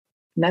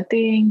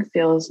nothing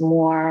feels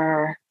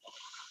more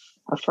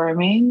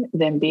affirming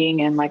than being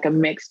in like a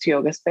mixed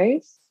yoga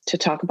space to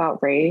talk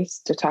about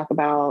race, to talk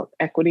about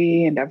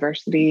equity and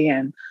diversity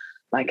and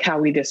like how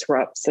we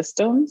disrupt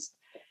systems.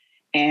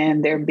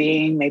 And there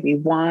being maybe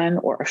one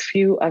or a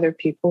few other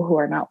people who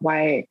are not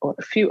white or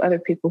a few other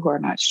people who are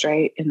not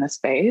straight in the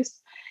space.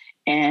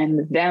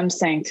 And them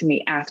saying to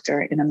me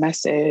after in a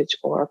message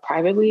or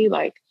privately,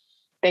 like,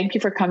 thank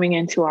you for coming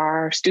into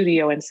our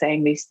studio and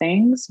saying these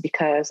things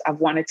because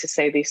I've wanted to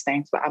say these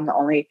things, but I'm the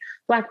only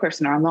Black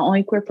person or I'm the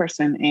only queer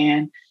person.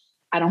 And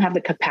I don't have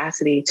the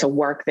capacity to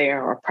work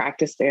there or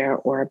practice there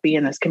or be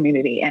in this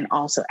community and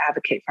also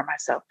advocate for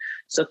myself.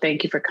 So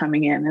thank you for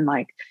coming in and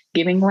like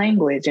giving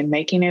language and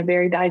making it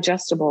very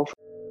digestible.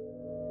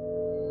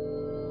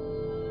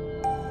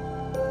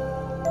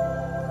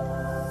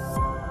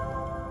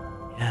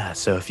 Yeah.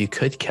 So if you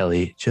could,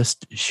 Kelly,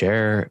 just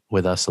share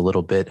with us a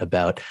little bit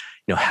about,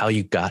 how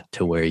you got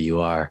to where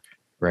you are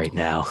right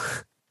now.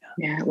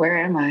 Yeah. Where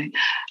am I?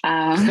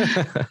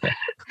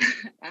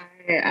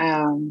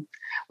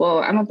 Well,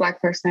 I'm a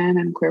Black person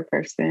and a queer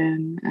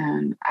person,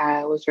 and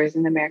I was raised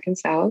in the American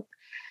South.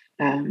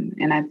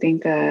 And I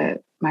think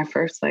my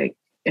first like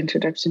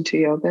introduction to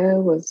yoga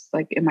was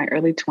like in my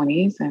early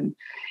 20s, and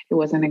it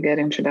wasn't a good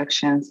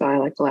introduction. So I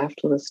like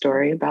left with a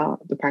story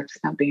about the practice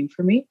not being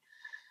for me.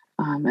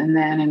 And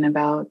then in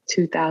about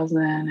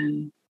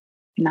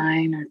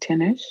 2009 or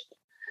 10ish,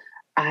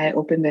 I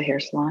opened a hair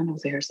salon. I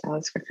was a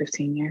hairstylist for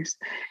 15 years.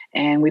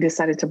 And we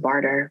decided to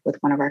barter with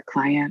one of our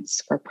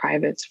clients for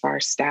privates for our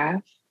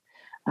staff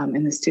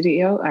in the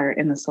studio or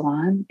in the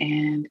salon.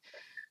 And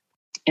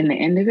in the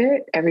end of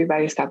it,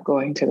 everybody stopped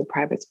going to the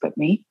privates but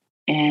me.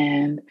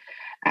 And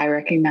I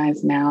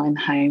recognize now in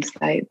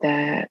hindsight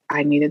that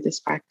I needed this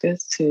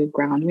practice to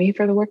ground me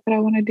for the work that I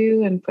want to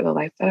do and for the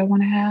life that I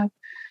want to have.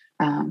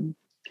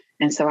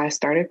 And so I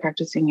started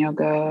practicing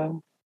yoga,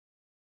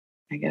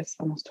 I guess,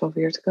 almost 12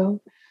 years ago.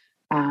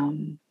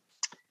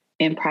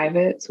 In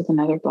privates with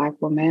another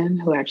Black woman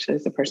who actually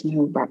is the person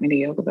who brought me to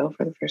Yogaville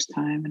for the first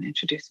time and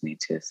introduced me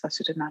to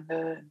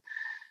Satchidananda and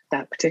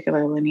that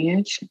particular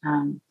lineage.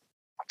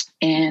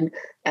 And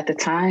at the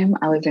time,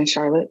 I lived in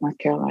Charlotte, North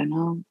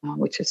Carolina,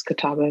 which is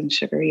Catawba and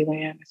Sugar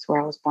Land. It's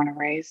where I was born and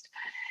raised.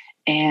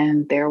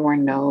 And there were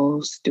no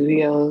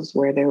studios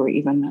where there were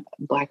even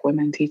Black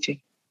women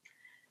teaching.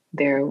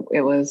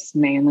 It was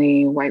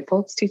mainly white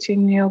folks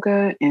teaching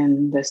yoga,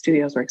 and the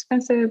studios were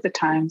expensive. The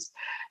times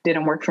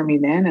didn't work for me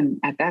then.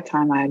 And at that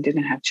time, I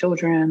didn't have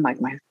children.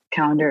 Like my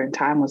calendar and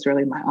time was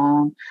really my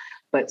own,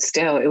 but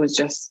still it was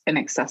just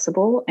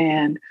inaccessible.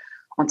 And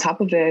on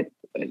top of it,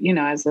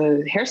 as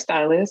a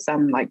hairstylist,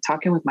 I'm like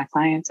talking with my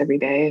clients every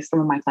day. Some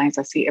of my clients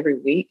I see every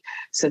week.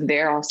 So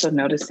they're also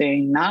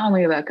noticing not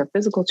only like a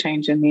physical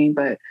change in me,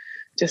 but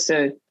just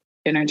a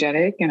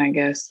energetic and I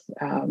guess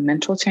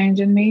mental change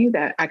in me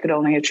that I could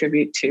only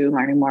attribute to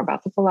learning more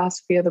about the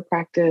philosophy of the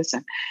practice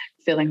and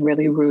feeling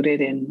really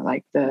rooted in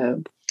like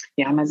the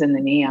yamas and the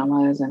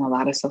niyamas and a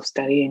lot of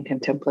self-study and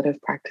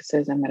contemplative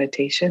practices and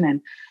meditation.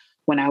 And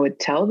when I would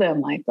tell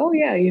them like, oh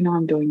yeah,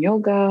 I'm doing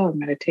yoga or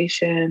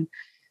meditation,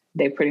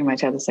 they pretty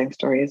much had the same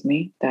story as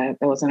me, that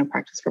there wasn't a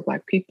practice for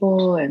Black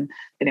people and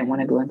they didn't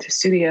want to go into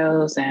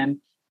studios. And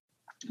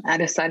I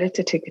decided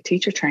to take a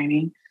teacher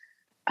training.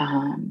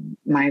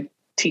 My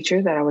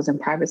teacher that I was in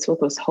privates with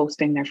was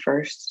hosting their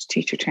first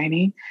teacher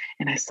training.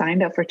 And I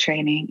signed up for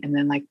training. And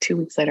then like 2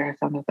 weeks later, I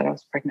found out that I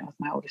was pregnant with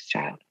my oldest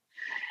child.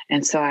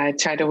 And so I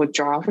tried to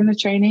withdraw from the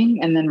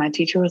training. And then my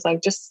teacher was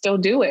like, just still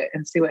do it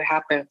and see what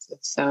happens. And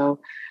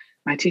so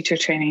my teacher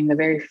training, the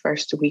very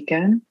first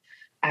weekend,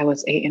 I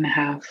was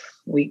 8.5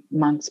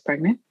 months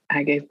pregnant.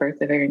 I gave birth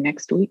the very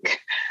next week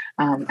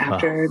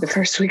after the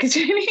first week of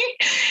training.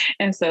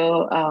 And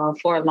so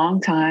for a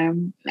long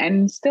time,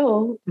 and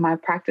still my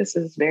practice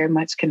is very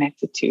much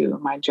connected to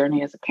my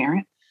journey as a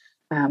parent.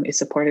 It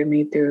supported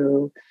me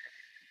through,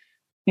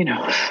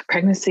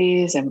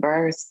 pregnancies and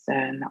births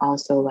and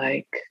also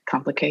like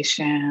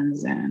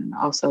complications and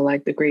also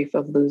like the grief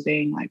of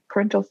losing like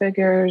parental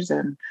figures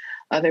and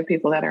other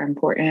people that are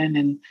important.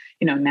 And,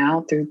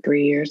 now through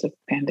 3 years of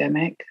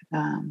pandemic.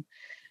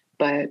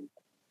 But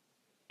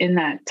in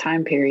that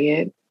time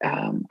period,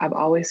 I've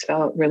always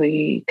felt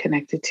really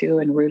connected to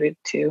and rooted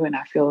to, and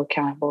I feel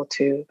accountable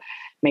to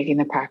making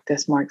the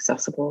practice more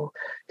accessible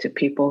to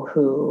people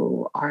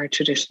who are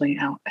traditionally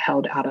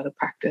held out of the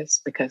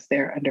practice because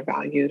they're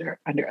undervalued or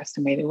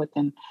underestimated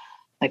within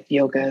like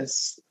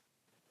yoga's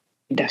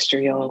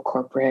industrial,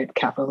 corporate,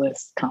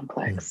 capitalist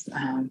complex.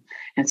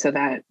 And so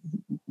that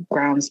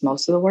grounds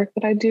most of the work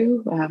that I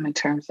do in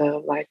terms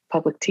of like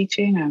public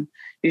teaching. I'm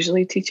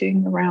usually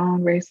teaching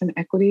around race and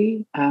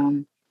equity.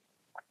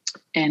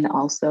 And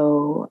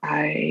also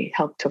I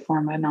help to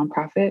form a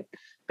nonprofit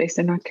based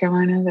in North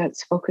Carolina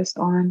that's focused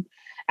on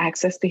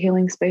access to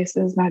healing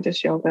spaces, not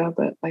just yoga,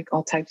 but like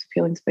all types of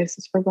healing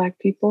spaces for Black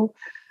people.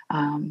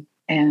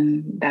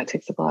 And that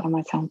takes up a lot of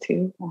my time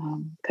too,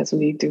 because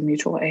we do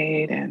mutual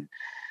aid and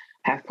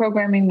have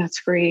programming that's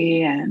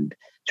free and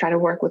try to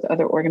work with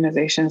other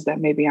organizations that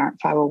maybe aren't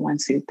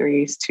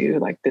 501c3s to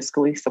like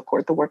fiscally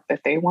support the work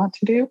that they want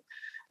to do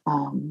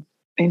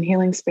in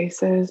healing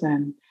spaces.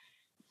 And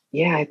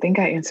yeah, I think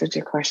I answered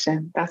your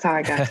question. That's how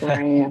I got to where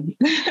I am.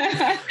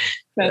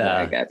 That's how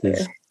I got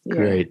there.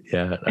 Great.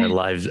 Yeah.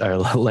 Our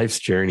life's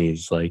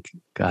journeys, like,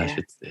 gosh,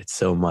 it's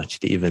so much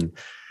to even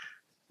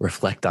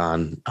reflect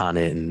on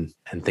it and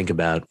think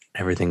about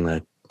everything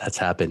that's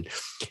happened.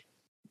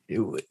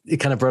 It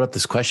kind of brought up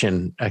this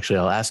question. Actually,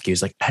 I'll ask you,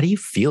 is like, how do you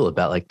feel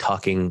about like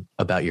talking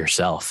about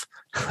yourself?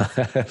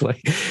 Like,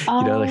 like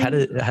how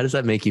does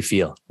that make you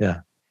feel?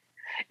 Yeah.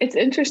 It's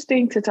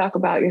interesting to talk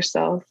about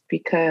yourself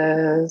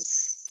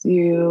because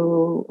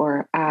you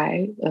or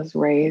I was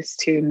raised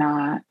to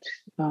not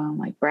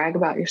like brag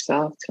about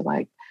yourself, to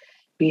like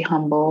be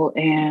humble.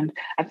 And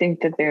I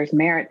think that there's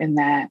merit in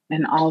that.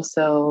 And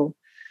also,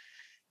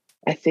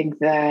 I think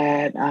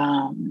that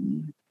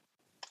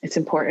it's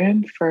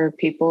important for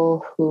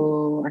people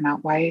who are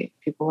not white,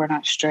 people who are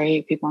not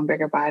straight, people in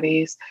bigger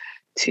bodies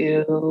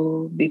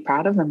to be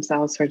proud of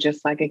themselves for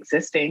just like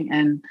existing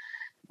and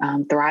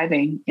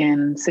thriving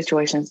in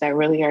situations that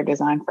really are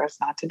designed for us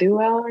not to do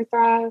well or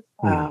thrive.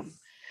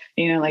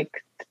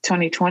 Like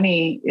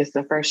 2020 is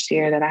the first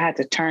year that I had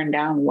to turn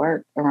down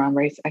work around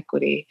race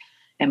equity.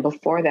 And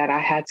before that, I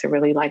had to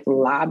really like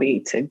lobby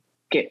to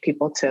get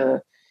people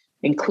to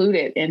include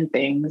it in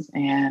things.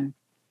 And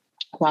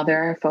while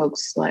there are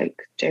folks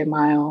like Jay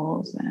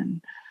Miles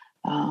and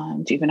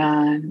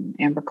Jivanan,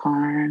 Amber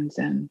Carnes,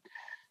 and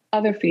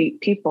other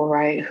people,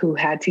 right, who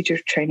had teacher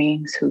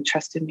trainings, who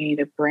trusted me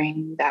to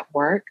bring that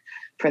work,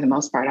 for the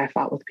most part, I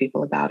fought with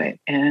people about it.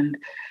 And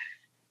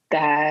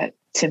that,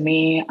 to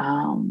me,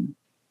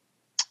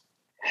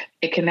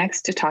 it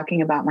connects to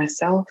talking about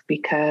myself,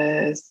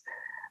 because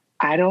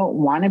I don't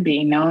want to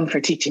be known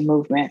for teaching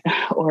movement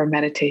or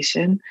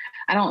meditation.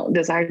 I don't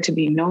desire to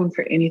be known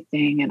for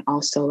anything. And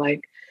also,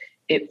 like,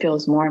 it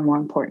feels more and more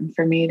important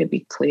for me to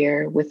be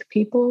clear with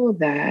people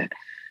that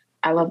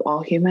I love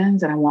all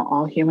humans and I want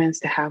all humans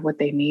to have what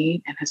they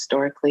need. And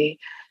historically,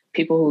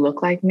 people who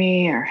look like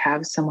me or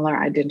have similar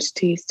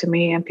identities to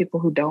me, and people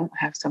who don't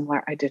have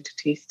similar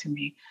identities to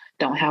me,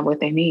 don't have what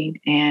they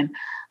need. And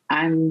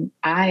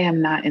I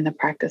am not in the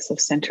practice of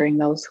centering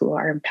those who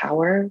are in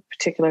power,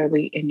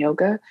 particularly in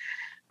yoga.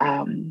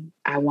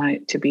 I want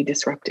it to be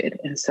disrupted.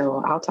 And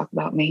so I'll talk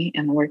about me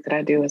and the work that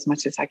I do as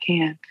much as I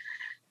can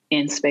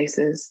in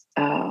spaces,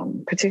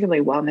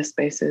 particularly wellness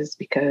spaces,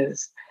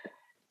 because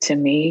to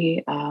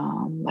me,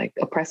 like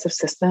oppressive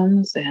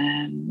systems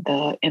and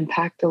the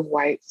impact of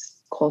white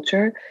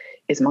culture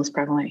is most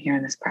prevalent here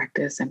in this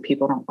practice. And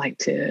people don't like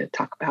to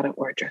talk about it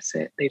or address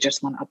it. They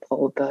just want to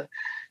uphold the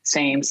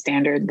same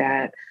standard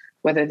that,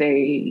 whether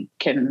they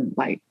can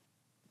like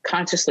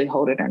consciously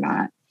hold it or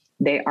not,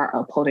 they are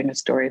upholding a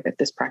story that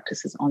this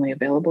practice is only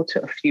available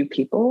to a few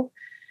people,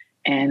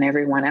 and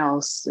everyone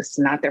else, it's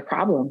not their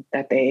problem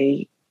that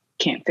they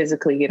can't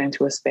physically get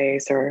into a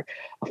space or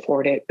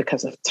afford it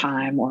because of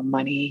time or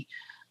money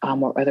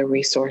or other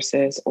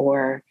resources,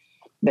 or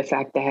the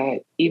fact that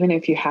even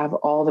if you have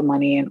all the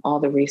money and all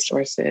the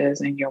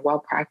resources and you're well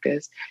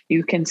practiced,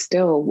 you can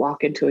still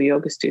walk into a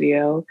yoga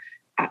studio.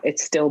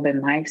 It's still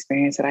been my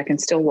experience that I can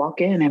still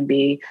walk in and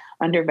be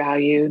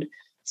undervalued,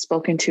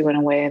 spoken to in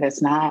a way that's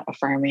not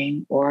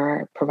affirming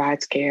or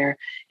provides care,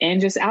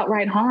 and just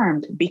outright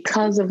harmed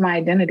because of my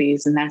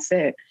identities. And that's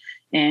it.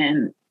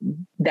 And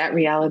that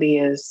reality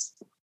is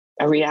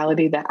a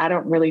reality that I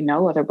don't really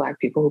know other Black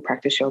people who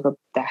practice yoga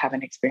that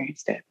haven't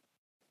experienced it.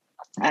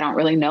 I don't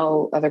really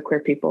know other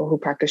queer people who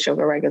practice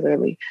yoga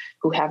regularly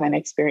who haven't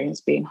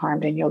experienced being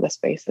harmed in yoga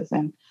spaces.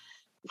 And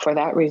for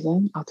that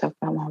reason, I'll talk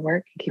about my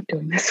work and keep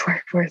doing this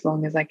work for as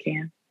long as I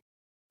can.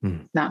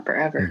 Not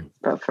forever,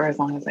 but for as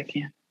long as I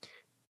can.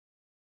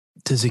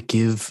 Does it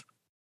give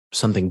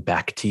something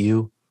back to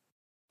you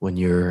when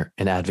you're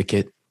an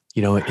advocate,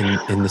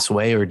 in this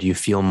way? Or do you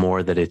feel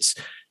more that it's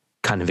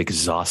kind of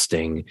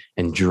exhausting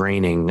and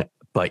draining,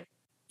 but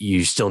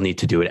you still need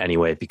to do it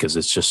anyway because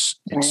it's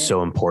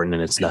so important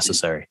and it's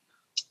necessary?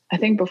 I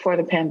think before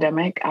the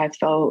pandemic, I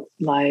felt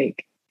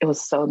like it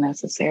was so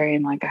necessary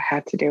and like I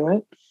had to do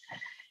it.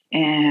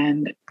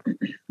 And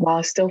while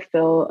I still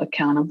feel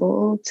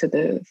accountable to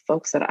the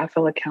folks that I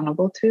feel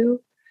accountable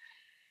to,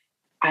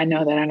 I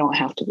know that I don't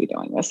have to be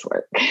doing this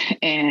work,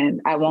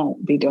 and I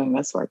won't be doing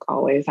this work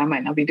always. I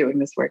might not be doing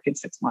this work in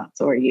 6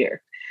 months or a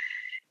year.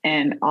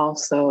 And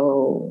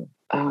also,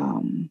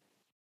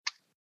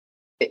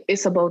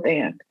 it's a both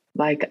and.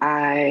 Like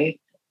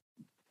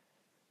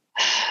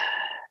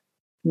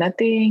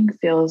nothing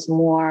feels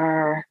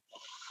more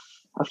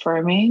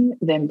affirming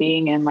than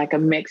being in like a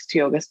mixed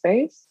yoga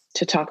space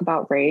to talk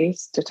about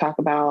race, to talk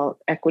about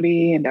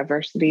equity and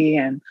diversity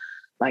and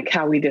like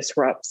how we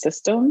disrupt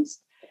systems.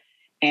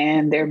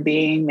 And there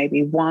being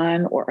maybe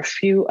one or a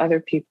few other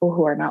people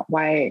who are not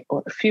white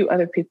or a few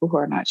other people who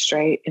are not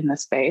straight in the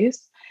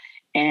space,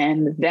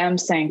 and them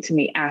saying to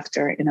me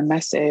after in a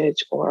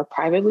message or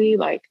privately,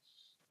 like,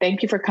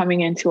 thank you for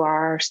coming into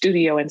our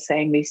studio and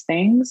saying these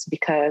things,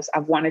 because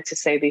I've wanted to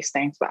say these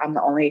things, but I'm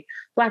the only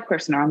Black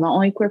person, or I'm the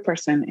only queer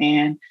person.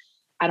 And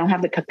I don't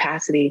have the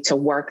capacity to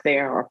work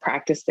there or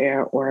practice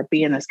there or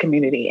be in this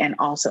community and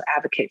also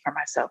advocate for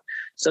myself.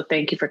 So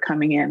thank you for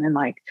coming in and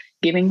like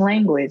giving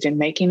language and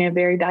making it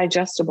very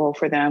digestible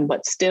for them,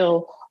 but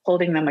still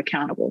holding them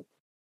accountable.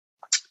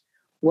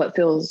 What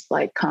feels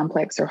like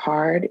complex or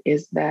hard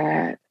is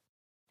that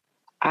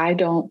I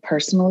don't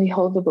personally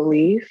hold the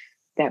belief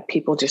that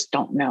people just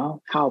don't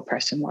know how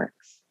oppression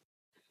works.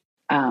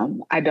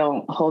 I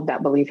don't hold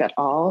that belief at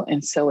all.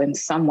 And so in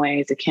some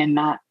ways it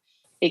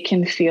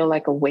can feel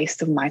like a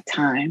waste of my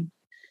time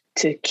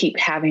to keep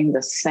having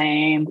the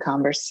same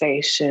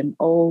conversation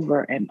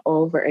over and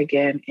over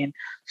again in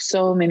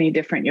so many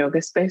different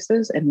yoga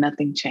spaces and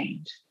nothing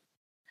changed.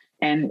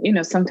 And,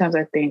 sometimes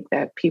I think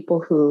that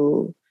people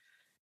who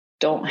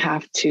don't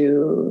have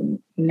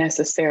to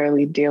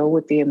necessarily deal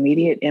with the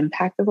immediate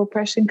impact of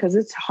oppression, because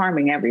it's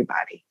harming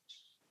everybody,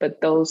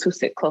 but those who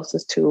sit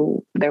closest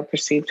to their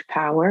perceived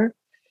power,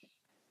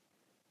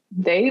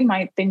 they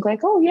might think like,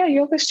 oh yeah,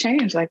 yoga's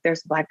changed. Like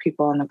there's Black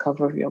people on the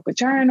cover of Yoga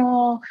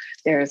Journal.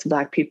 There's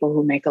Black people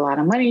who make a lot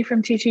of money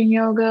from teaching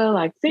yoga.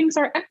 Like things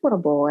are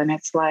equitable. And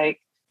it's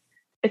like,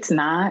 it's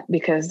not,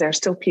 because there's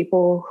still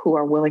people who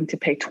are willing to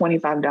pay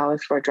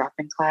 $25 for a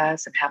drop-in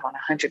class and have on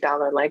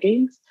 $100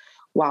 leggings,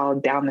 while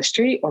down the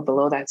street or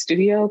below that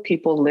studio,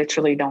 people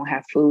literally don't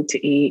have food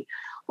to eat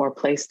or a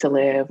place to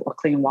live or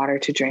clean water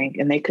to drink.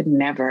 And they could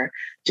never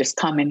just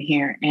come in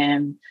here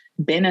and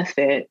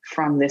benefit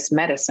from this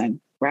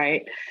medicine,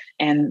 right?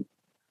 And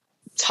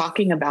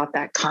talking about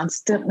that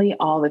constantly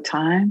all the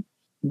time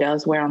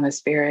does wear on the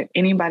spirit.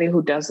 Anybody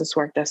who does this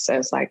work that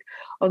says like,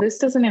 oh, this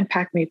doesn't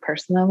impact me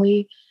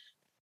personally,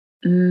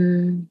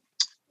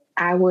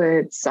 I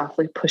would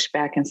softly push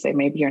back and say,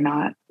 maybe you're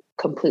not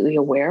completely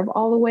aware of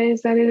all the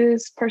ways that it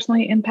is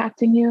personally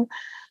impacting you.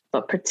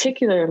 But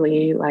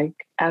particularly like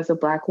as a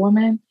Black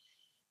woman,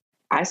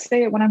 I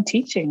say it when I'm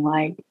teaching,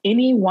 like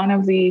any one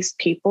of these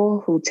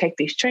people who take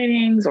these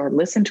trainings or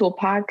listen to a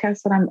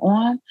podcast that I'm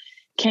on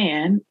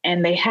can,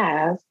 and they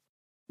have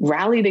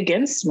rallied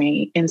against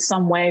me in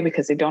some way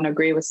because they don't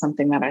agree with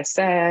something that I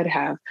said,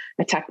 have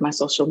attacked my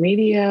social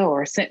media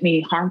or sent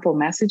me harmful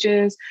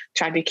messages,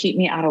 tried to keep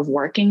me out of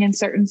working in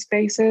certain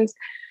spaces.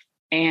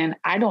 And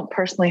I don't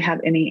personally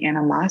have any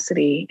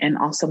animosity. And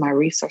also my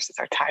resources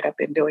are tied up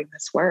in doing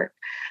this work.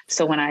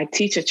 So when I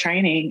teach a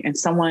training and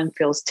someone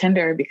feels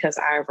tender because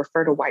I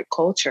refer to white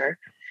culture,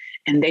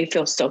 and they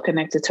feel so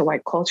connected to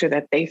white culture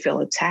that they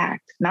feel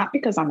attacked, not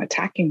because I'm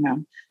attacking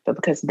them, but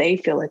because they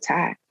feel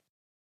attacked,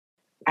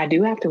 I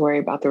do have to worry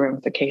about the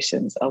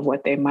ramifications of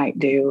what they might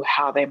do,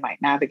 how they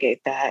might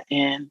navigate that.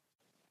 And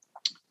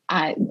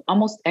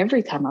almost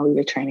every time I leave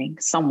a training,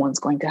 someone's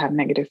going to have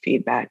negative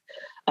feedback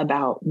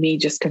about me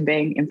just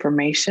conveying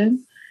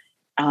information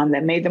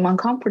that made them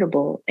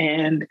uncomfortable.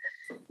 And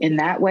in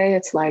that way,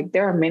 it's like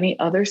there are many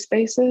other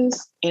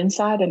spaces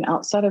inside and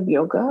outside of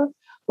yoga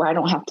where I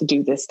don't have to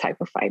do this type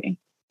of fighting,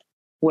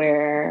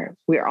 where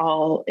we're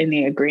all in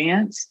the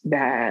agreement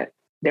that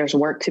there's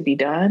work to be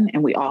done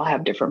and we all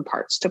have different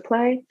parts to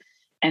play.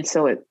 And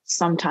so it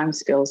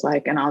sometimes feels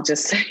like, and I'll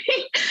just say,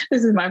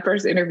 this is my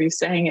first interview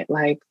saying it,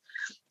 like,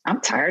 I'm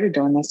tired of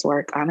doing this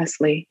work,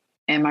 honestly,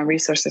 and my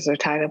resources are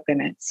tied up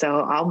in it. So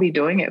I'll be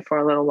doing it for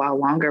a little while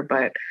longer,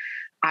 but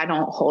I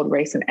don't hold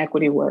race and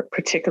equity work,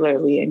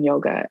 particularly in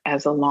yoga,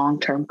 as a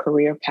long-term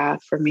career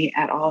path for me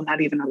at all,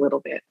 not even a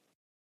little bit.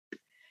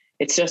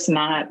 It's just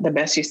not the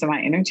best use of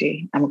my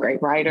energy. I'm a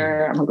great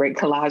writer. I'm a great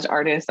collage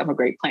artist. I'm a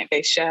great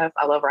plant-based chef.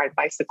 I love riding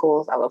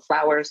bicycles. I love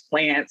flowers,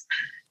 plants,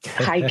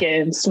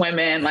 hiking,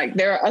 swimming. Like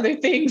there are other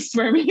things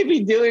for me to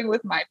be doing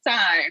with my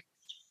time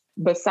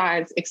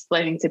besides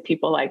explaining to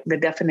people like the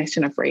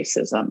definition of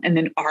racism and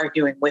then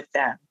arguing with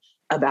them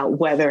about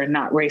whether or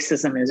not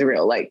racism is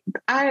real. Like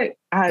I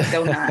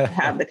do not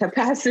have the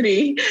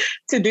capacity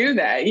to do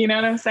that. You know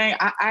what I'm saying?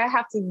 I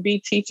have to be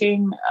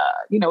teaching,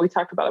 we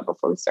talked about it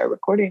before we started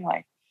recording,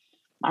 like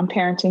I'm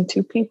parenting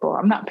two people.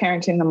 I'm not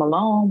parenting them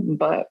alone,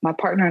 but my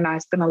partner and I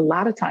spend a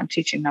lot of time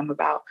teaching them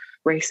about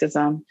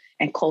racism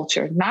and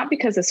culture, not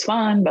because it's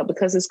fun, but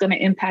because it's going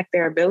to impact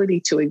their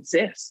ability to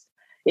exist.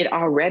 It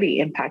already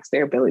impacts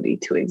their ability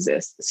to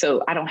exist.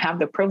 So I don't have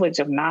the privilege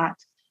of not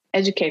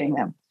educating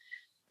them,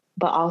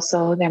 but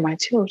also they're my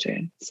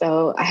children.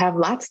 So I have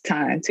lots of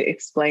time to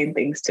explain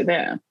things to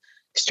them.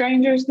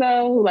 Strangers,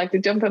 though, who like to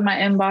jump in my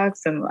inbox.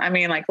 And I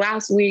mean, like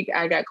last week,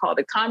 I got called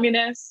a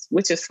communist,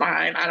 which is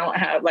fine. I don't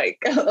have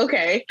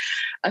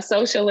a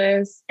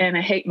socialist and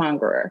a hate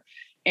mongerer,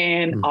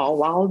 and all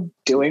while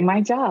doing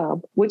my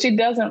job, which it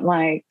doesn't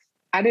like,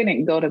 I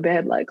didn't go to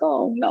bed like,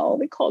 oh no,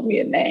 they called me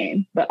a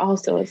name. But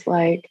also it's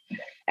like,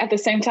 at the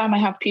same time, I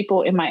have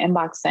people in my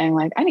inbox saying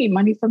like, I need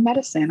money for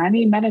medicine. I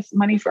need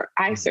money for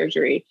eye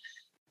surgery.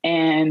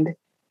 And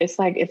it's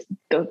like, if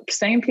the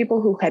same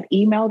people who had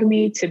emailed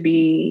me to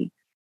be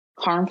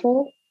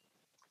harmful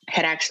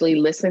had actually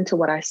listened to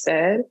what I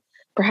said,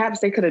 perhaps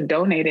they could have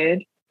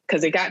donated,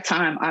 because they got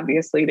time,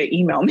 obviously, to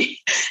email me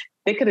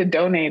they could have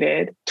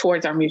donated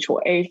towards our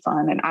mutual aid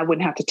fund and I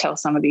wouldn't have to tell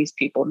some of these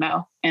people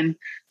no. And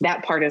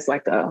that part is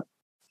like a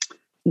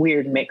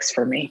weird mix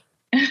for me.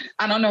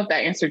 I don't know if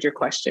that answered your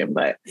question,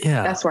 but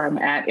that's where I'm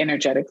at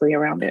energetically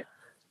around it.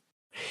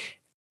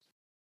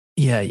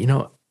 Yeah. You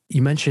know,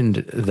 you mentioned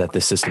that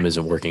the system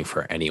isn't working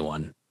for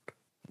anyone,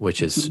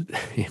 which is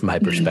my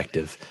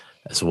perspective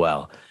as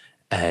well.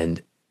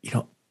 And, you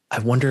know, I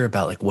wonder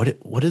about like,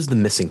 what is the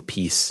missing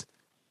piece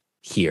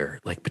here?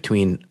 Like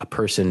between a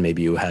person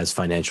maybe who has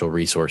financial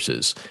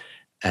resources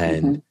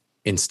and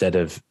instead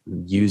of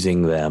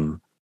using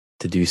them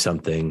to do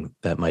something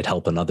that might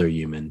help another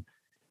human,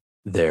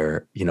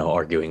 they're, you know,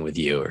 arguing with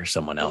you or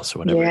someone else or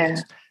whatever it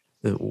is.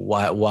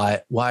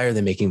 Why are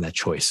they making that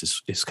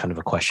choice is kind of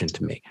a question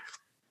to me.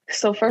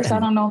 So first, I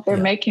don't know if they're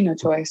making a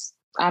choice.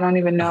 I don't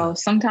even know.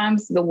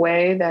 Sometimes the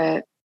way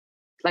that,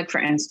 like,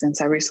 for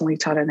instance, I recently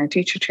taught in a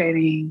teacher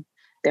training.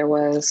 There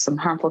was some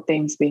harmful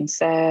things being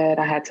said.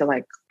 I had to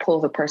like pull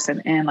the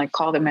person in, like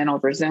call them in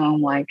over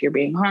Zoom, like you're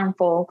being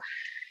harmful.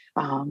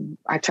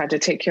 I tried to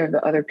take care of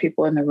the other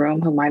people in the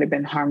room who might have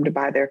been harmed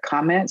by their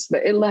comments,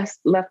 but it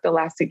left a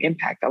lasting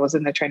impact. I was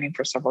in the training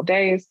for several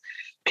days.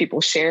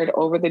 People shared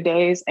over the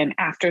days. And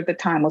after the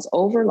time was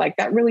over, like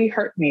that really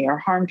hurt me or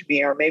harmed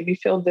me or made me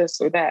feel this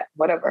or that,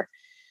 whatever.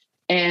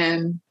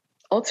 And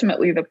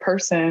ultimately, the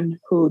person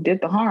who did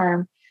the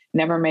harm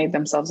never made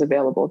themselves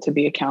available to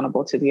be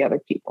accountable to the other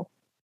people.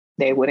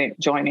 They wouldn't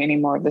join any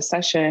more of the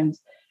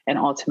sessions and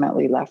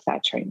ultimately left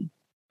that training,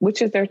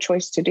 which is their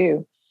choice to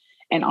do.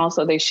 And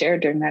also they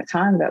shared during that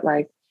time that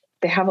like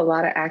they have a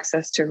lot of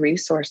access to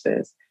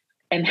resources,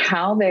 and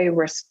how they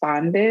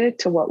responded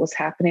to what was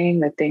happening,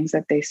 the things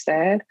that they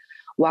said.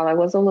 While I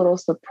was a little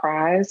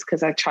surprised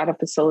because I try to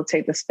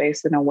facilitate the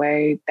space in a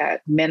way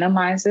that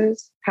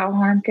minimizes how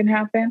harm can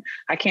happen.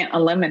 I can't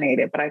eliminate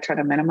it, but I try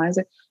to minimize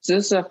it. So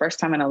this is the first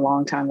time in a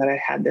long time that I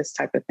had this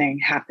type of thing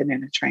happen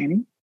in a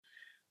training.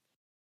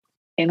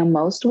 In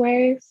most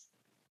ways,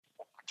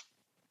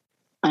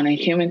 on a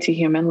human to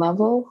human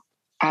level,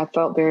 I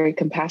felt very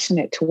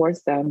compassionate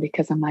towards them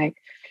because I'm like,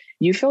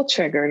 you feel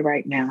triggered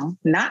right now,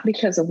 not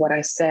because of what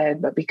I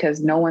said, but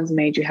because no one's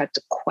made you have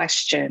to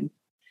question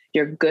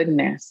your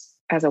goodness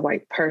as a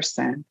white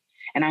person.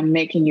 And I'm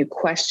making you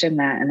question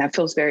that. And that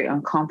feels very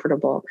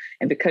uncomfortable.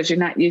 And because you're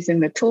not using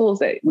the tools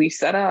that we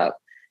set up,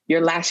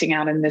 you're lashing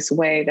out in this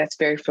way that's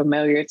very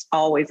familiar. It's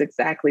always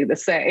exactly the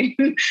same.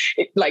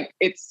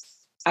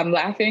 I'm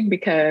laughing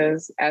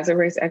because as a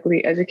race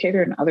equity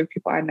educator and other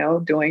people I know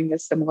doing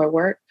this similar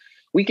work,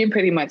 we can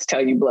pretty much tell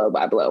you blow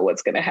by blow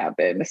what's going to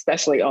happen,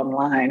 especially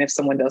online. If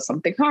someone does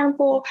something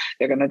harmful,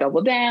 they're going to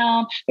double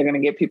down. They're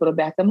going to get people to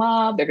back them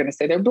up. They're going to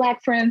say their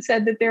Black friend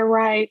said that they're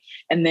right.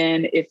 And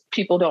then if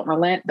people don't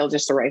relent, they'll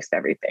just erase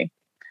everything.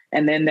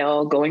 And then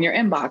they'll go in your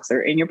inbox or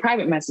in your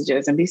private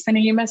messages and be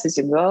sending you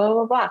messages, blah, blah,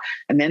 blah, blah.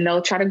 And then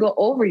they'll try to go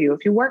over you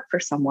if you work for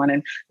someone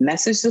and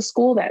message the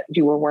school that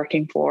you were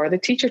working for, the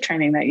teacher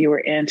training that you were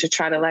in to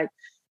try to like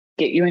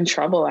get you in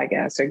trouble, I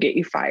guess, or get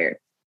you fired.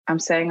 I'm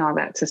saying all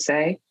that to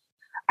say,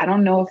 I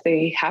don't know if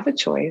they have a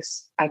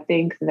choice. I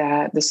think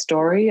that the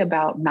story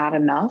about not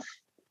enough,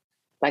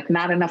 like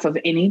not enough of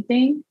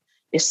anything,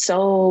 is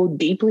so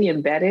deeply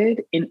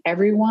embedded in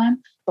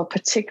everyone, but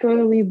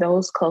particularly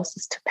those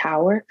closest to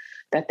power,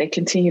 that they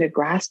continue to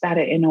grasp at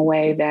it in a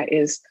way that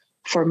is,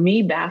 for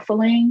me,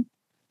 baffling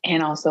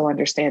and also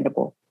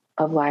understandable.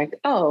 Of like,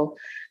 oh,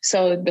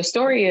 so the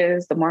story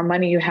is the more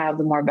money you have,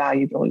 the more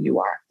valuable you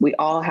are. We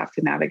all have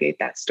to navigate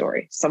that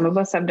story. Some of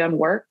us have done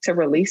work to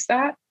release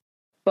that,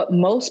 but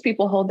most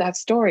people hold that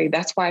story.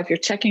 That's why if your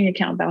checking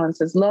account balance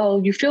is low,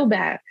 you feel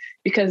bad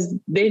because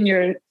then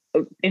you're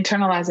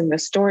internalizing the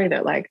story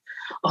that like,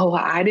 oh,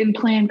 I didn't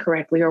plan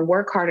correctly or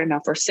work hard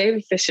enough or save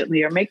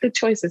efficiently or make good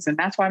choices. And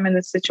that's why I'm in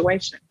this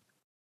situation.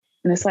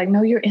 And it's like,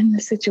 no, you're in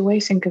this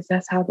situation because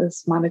that's how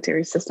this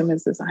monetary system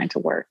is designed to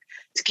work,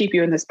 to keep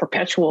you in this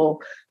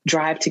perpetual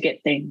drive to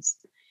get things.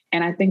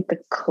 And I think the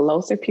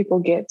closer people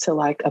get to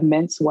like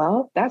immense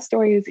wealth, that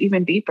story is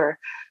even deeper.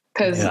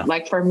 Because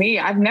like for me,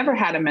 I've never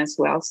had immense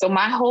wealth. So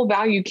my whole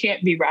value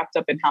can't be wrapped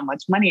up in how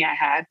much money I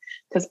had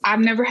because I've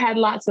never had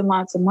lots and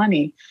lots of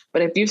money.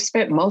 But if you've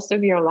spent most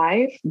of your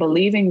life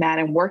believing that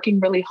and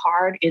working really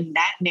hard in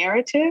that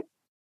narrative,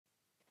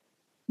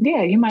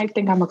 yeah, you might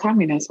think I'm a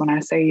communist when I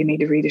say you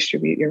need to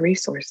redistribute your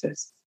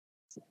resources.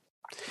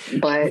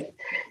 But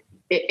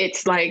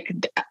it's like,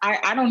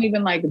 I don't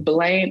even like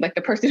blame, like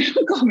the person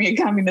who called me a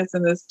communist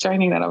in this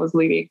training that I was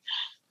leading.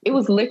 It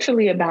was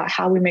literally about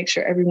how we make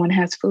sure everyone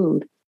has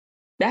food.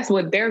 That's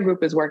what their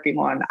group is working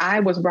on. I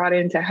was brought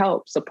in to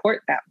help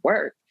support that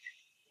work.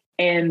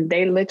 And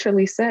they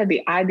literally said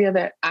the idea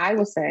that I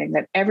was saying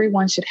that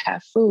everyone should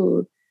have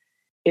food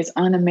is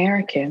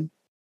un-American.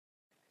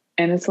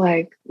 And it's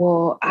like,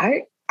 well,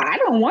 I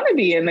don't want to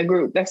be in the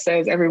group that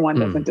says everyone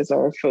doesn't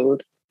deserve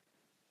food.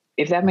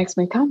 If that makes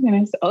me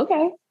communist,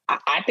 okay.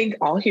 I think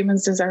all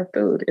humans deserve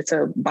food. It's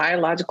a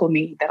biological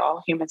need that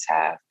all humans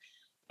have.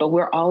 But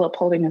we're all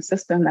upholding a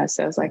system that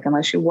says like,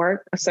 unless you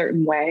work a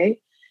certain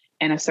way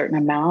and a certain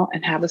amount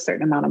and have a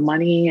certain amount of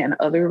money and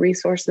other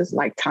resources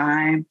like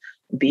time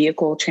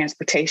vehicle,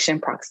 transportation,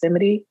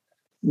 proximity,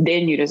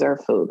 then you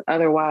deserve food.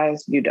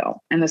 Otherwise, you don't.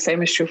 And the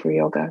same is true for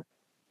yoga.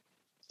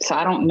 So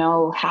I don't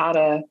know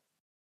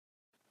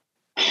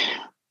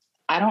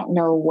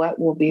what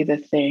will be the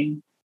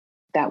thing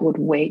that would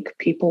wake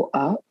people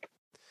up.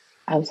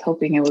 I was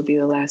hoping it would be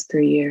the last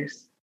 3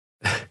 years.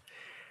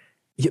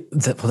 Yeah,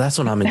 that's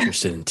what I'm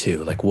interested in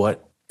too. Like,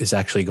 what is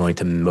actually going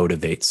to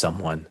motivate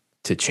someone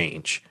to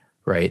change,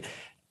 right?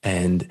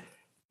 And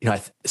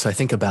so I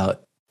think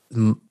about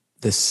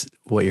this,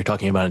 what you're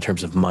talking about in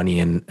terms of money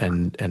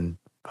and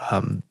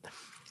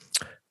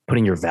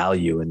putting your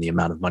value in the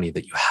amount of money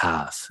that you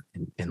have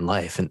in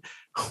life. And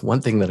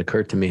one thing that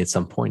occurred to me at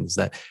some point is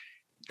that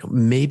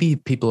maybe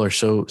people are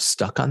so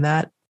stuck on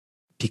that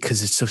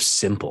because it's so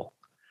simple.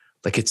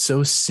 Like, it's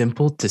so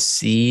simple to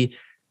see,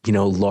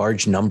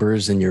 large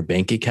numbers in your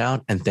bank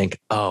account and think,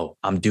 oh,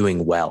 I'm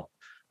doing well.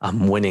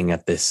 I'm winning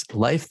at this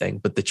life thing.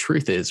 But the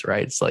truth is,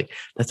 right, it's like,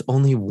 that's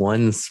only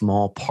one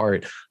small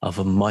part of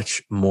a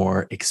much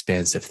more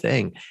expansive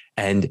thing.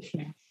 And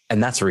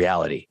that's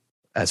reality,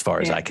 as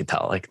far as I could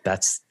tell. Like,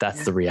 that's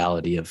the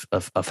reality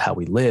of how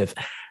we live.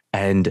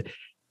 And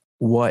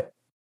what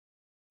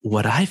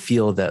I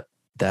feel that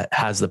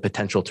has the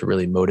potential to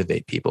really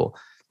motivate people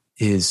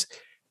is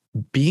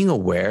being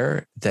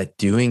aware that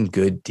doing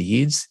good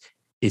deeds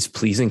is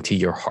pleasing to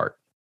your heart,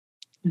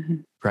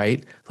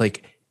 right?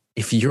 Like,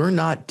 if you're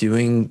not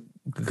doing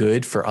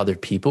good for other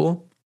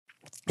people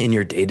in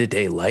your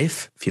day-to-day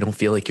life, if you don't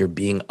feel like you're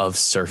being of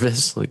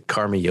service, like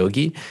Karma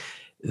Yogi,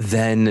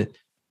 then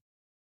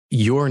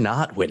you're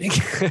not winning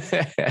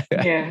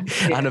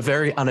on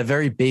a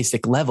very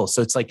basic level.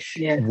 So it's like,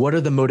 what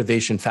are the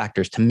motivation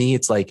factors? To me,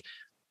 it's like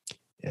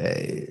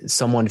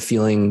someone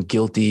feeling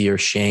guilty or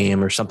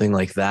shame or something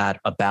like that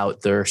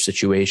about their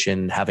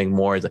situation, having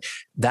more,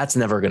 that's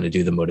never going to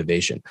do the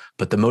motivation.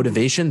 But the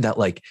motivation that,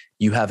 like,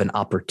 you have an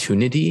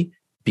opportunity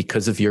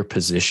because of your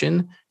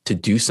position to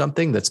do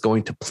something that's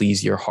going to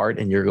please your heart,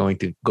 and you're going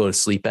to go to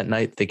sleep at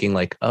night thinking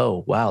like,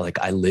 oh, wow, like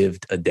I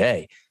lived a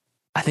day.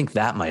 I think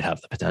that might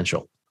have the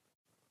potential.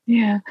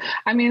 Yeah.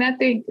 I mean, I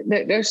think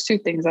that there's two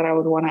things that I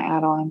would want to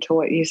add on to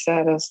what you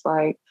said. Is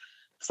like,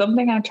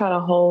 something I try to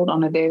hold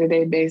on a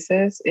day-to-day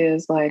basis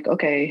is like,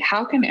 okay,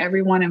 how can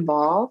everyone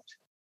involved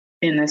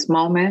in this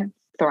moment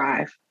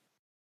thrive?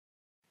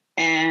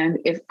 And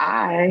if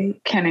I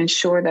can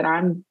ensure that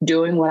I'm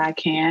doing what I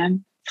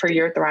can for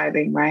your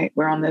thriving, right?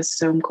 We're on this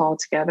Zoom call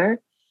together.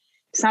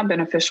 It's not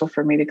beneficial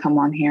for me to come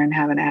on here and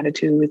have an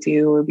attitude with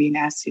you or be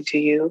nasty to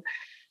you.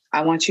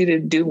 I want you to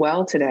do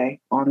well today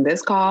on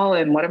this call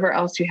and whatever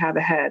else you have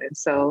ahead. And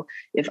so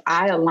if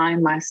I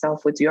align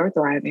myself with your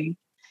thriving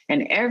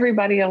and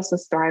everybody else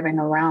is thriving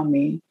around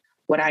me,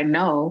 what I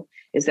know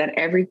is that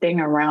everything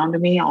around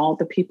me, all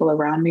the people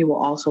around me will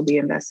also be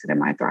invested in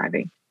my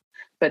thriving.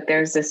 But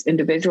there's this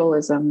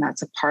individualism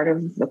that's a part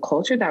of the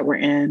culture that we're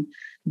in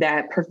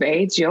that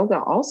pervades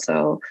yoga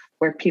also,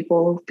 where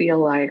people feel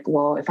like,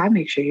 well, if I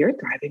make sure you're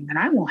thriving, then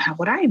I won't have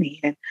what I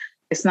need. And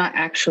it's not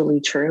actually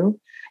true.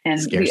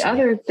 And scarcity. The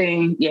other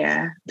thing,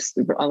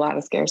 a lot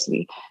of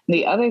scarcity.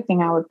 The other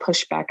thing I would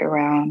push back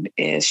around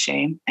is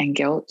shame and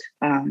guilt.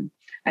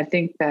 I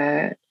think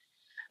that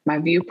my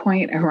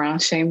viewpoint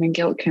around shame and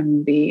guilt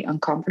can be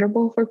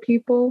uncomfortable for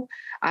people.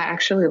 I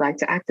actually like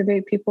to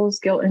activate people's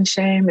guilt and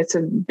shame. It's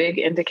a big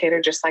indicator,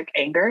 just like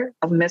anger,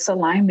 of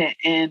misalignment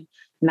and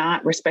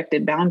not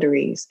respected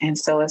boundaries. And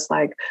so it's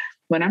like,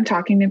 when I'm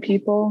talking to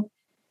people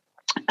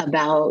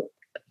about,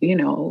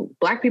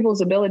 Black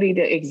people's ability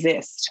to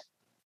exist,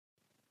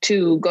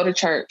 to go to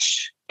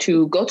church,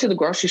 to go to the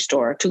grocery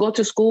store, to go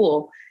to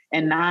school,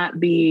 and not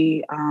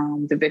be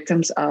the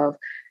victims of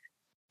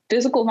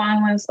physical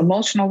violence,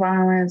 emotional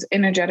violence,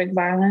 energetic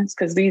violence,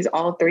 because these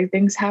all three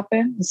things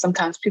happen. And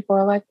sometimes people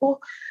are like, well,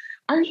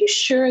 are you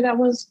sure that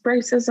was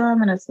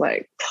racism? And it's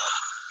like,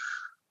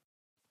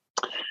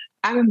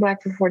 I've been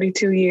Black for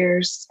 42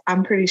 years.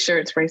 I'm pretty sure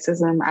it's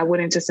racism. I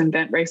wouldn't just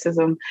invent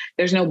racism.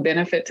 There's no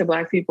benefit to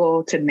Black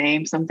people to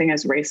name something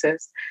as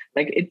racist.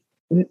 Like,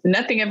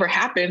 nothing ever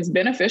happens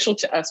beneficial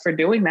to us for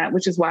doing that,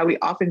 which is why we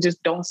often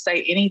just don't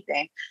say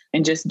anything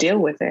and just deal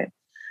with it.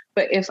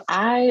 But if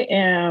I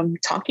am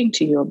talking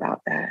to you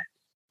about that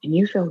and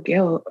you feel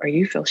guilt or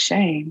you feel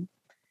shame,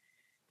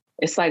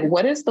 it's like,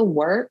 what is the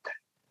work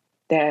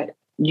that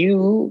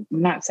you,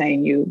 I'm not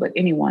saying you, but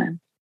anyone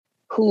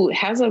who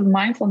has a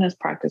mindfulness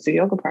practice, a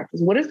yoga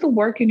practice, what is the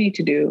work you need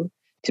to do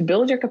to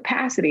build your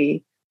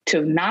capacity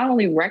to not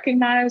only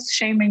recognize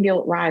shame and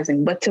guilt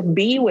rising, but to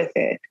be with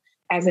it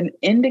as an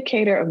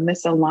indicator of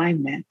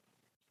misalignment,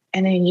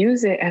 and then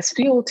use it as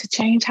fuel to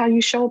change how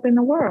you show up in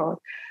the world?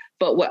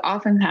 But what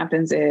often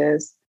happens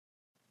is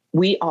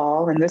we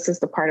all, and this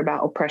is the part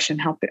about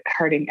oppression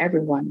hurting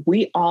everyone,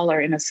 we all are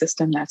in a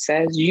system that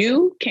says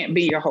you can't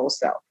be your whole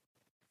self.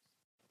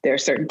 There are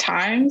certain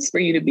times for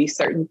you to be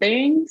certain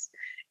things.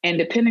 And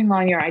depending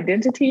on your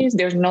identities,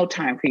 there's no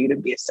time for you to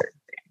be a certain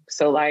thing.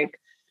 So like,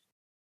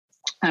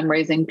 I'm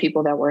raising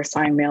people that were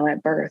assigned male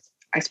at birth.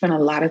 I spent a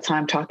lot of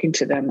time talking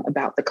to them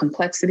about the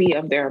complexity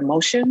of their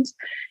emotions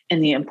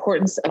and the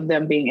importance of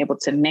them being able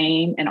to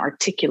name and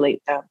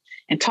articulate them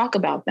and talk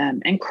about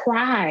them and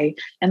cry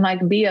and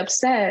like be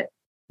upset,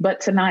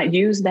 but to not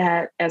use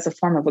that as a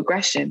form of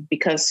aggression,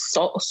 because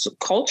so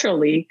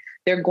culturally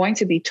they're going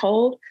to be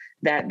told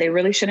that they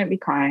really shouldn't be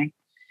crying.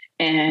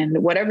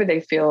 And whatever they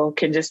feel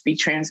can just be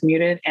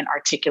transmuted and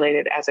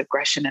articulated as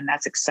aggression, and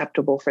that's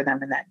acceptable for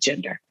them in that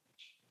gender.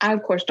 I,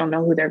 of course, don't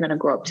know who they're going to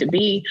grow up to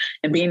be,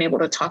 and being able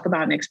to talk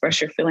about and express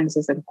your feelings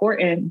is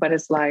important, but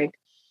it's like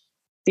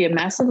the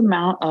massive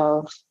amount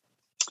of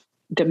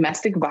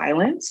domestic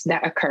violence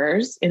that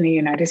occurs in the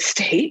United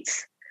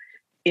States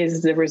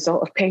is the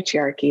result of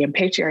patriarchy. And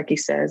patriarchy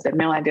says that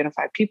male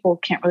identified people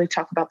can't really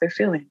talk about their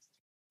feelings.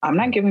 I'm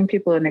not giving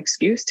people an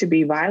excuse to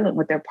be violent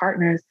with their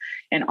partners.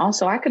 And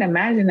also, I can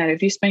imagine that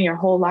if you spend your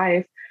whole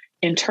life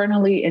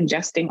internally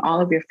ingesting all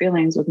of your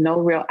feelings with no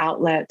real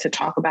outlet to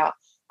talk about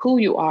who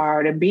you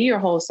are, to be your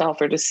whole self,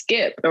 or to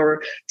skip,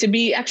 or to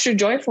be extra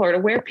joyful, or to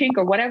wear pink,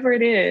 or whatever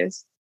it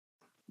is,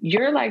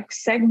 you're like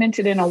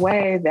segmented in a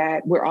way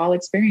that we're all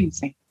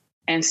experiencing.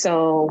 And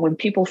so when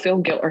people feel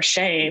guilt or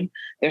shame,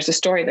 there's a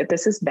story that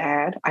this is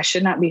bad. I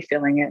should not be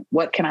feeling it.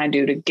 What can I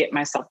do to get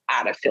myself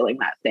out of feeling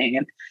that thing?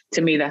 And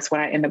to me, that's when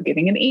I end up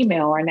getting an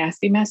email or a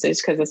nasty message,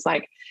 because it's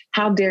like,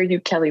 how dare you,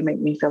 Kelly, make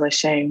me feel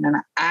ashamed? And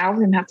I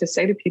often have to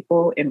say to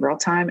people in real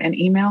time and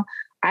email,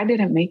 I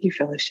didn't make you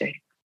feel ashamed.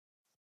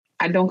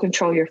 I don't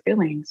control your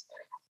feelings.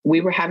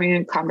 We were having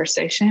a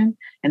conversation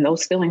and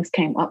those feelings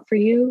came up for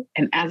you.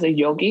 And as a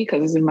yogi,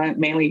 because this is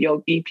mainly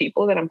yogi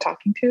people that I'm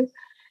talking to,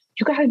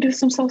 you got to do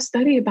some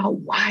self-study about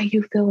why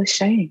you feel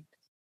ashamed.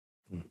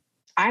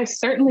 I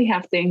certainly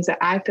have things that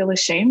I feel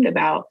ashamed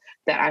about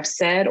that I've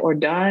said or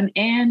done.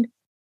 And,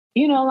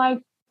 you know, like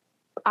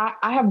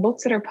I have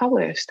books that are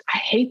published. I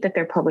hate that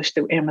they're published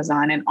through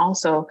Amazon. And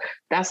also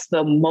that's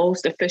the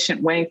most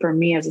efficient way for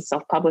me as a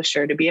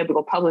self-publisher to be able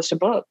to publish a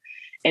book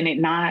and it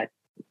not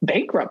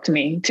bankrupt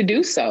me to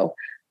do so.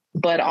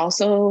 But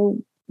also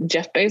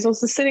Jeff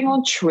Bezos is sitting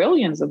on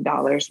trillions of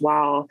dollars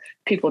while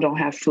people don't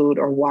have food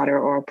or water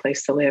or a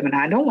place to live. And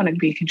I don't want to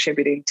be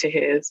contributing to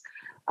his,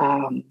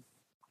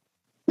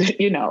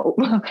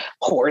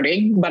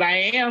 hoarding, but I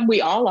am,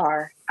 we all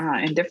are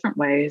in different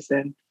ways.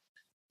 And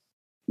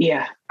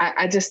yeah,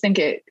 I just think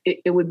it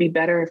would be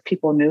better if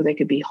people knew they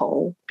could be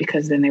whole,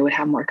 because then they would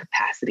have more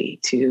capacity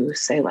to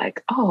say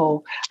like,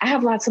 oh, I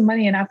have lots of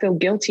money and I feel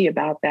guilty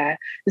about that.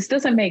 This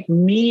doesn't make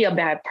me a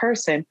bad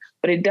person,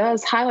 but it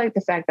does highlight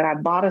the fact that I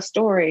bought a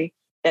story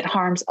that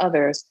harms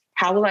others.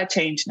 How will I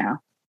change now?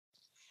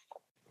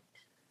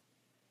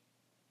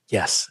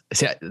 Yes.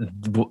 See,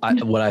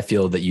 what I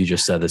feel that you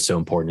just said is so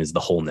important is the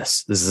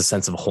wholeness. This is a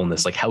sense of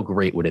wholeness. Like, how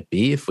great would it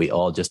be if we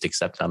all just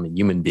accept I'm a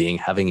human being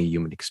having a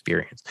human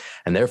experience?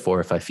 And therefore,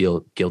 if I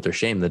feel guilt or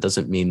shame, that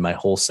doesn't mean my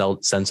whole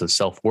sense of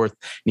self-worth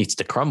needs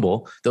to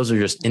crumble. Those are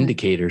just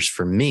indicators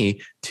for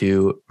me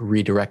to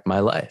redirect my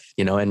life,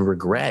 and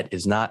regret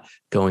is not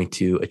going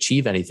to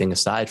achieve anything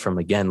aside from,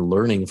 again,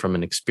 learning from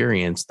an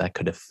experience that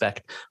could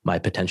affect my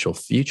potential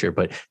future.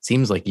 But it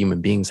seems like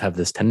human beings have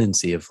this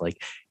tendency of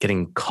like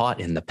getting caught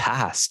in the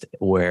past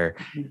where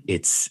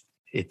it's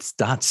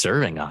not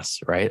serving us,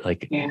 right?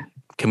 Like,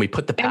 can we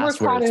put the past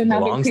where it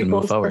belongs and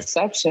move forward?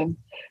 Perception.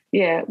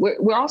 Yeah.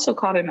 We're also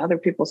caught in other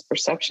people's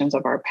perceptions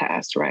of our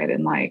past. Right.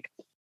 And like,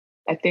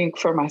 I think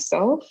for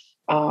myself,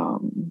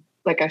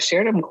 like I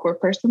shared, I'm a queer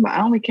person, but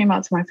I only came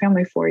out to my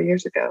family 4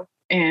 years ago.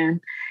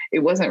 And it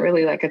wasn't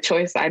really like a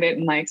choice. I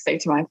didn't like say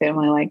to my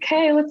family, like,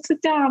 hey, let's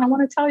sit down. I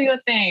want to tell you a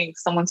thing.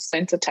 Someone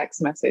sent a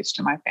text message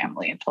to my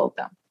family and told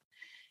them.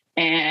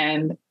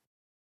 And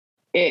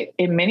it,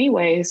 in many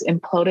ways,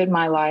 imploded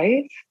my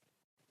life.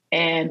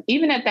 And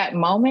even at that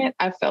moment,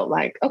 I felt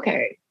like,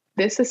 okay,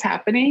 this is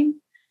happening.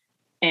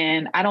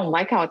 And I don't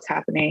like how it's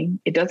happening.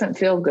 It doesn't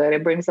feel good.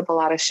 It brings up a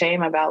lot of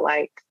shame about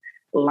like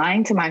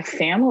lying to my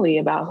family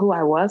about who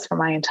I was for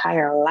my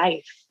entire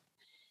life.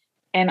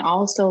 And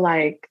also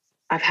like,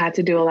 I've had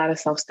to do a lot of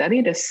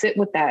self-study to sit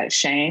with that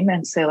shame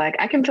and say like,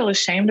 I can feel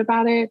ashamed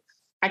about it.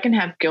 I can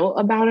have guilt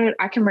about it.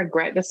 I can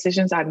regret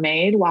decisions I've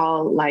made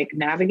while like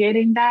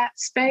navigating that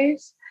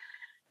space.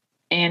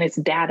 And it's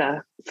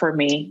data for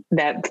me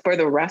that for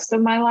the rest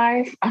of my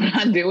life, I'm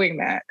not doing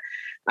that.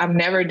 I'm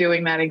never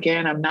doing that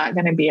again. I'm not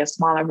going to be a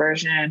smaller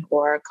version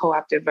or a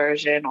co-opted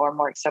version or a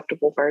more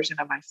acceptable version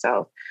of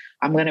myself.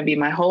 I'm going to be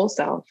my whole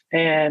self.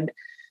 And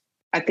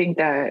I think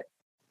that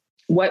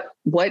what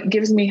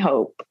gives me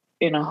hope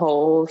in a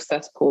whole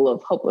cesspool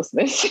of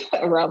hopelessness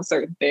around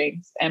certain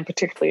things, and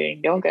particularly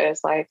in yoga,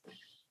 is like,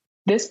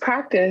 this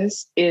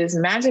practice is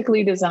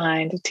magically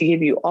designed to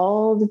give you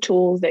all the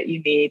tools that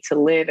you need to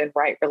live in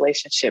right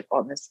relationship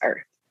on this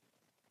earth.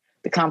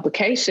 The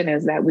complication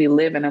is that we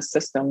live in a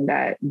system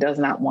that does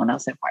not want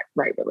us in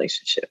right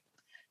relationship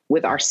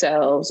with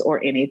ourselves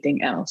or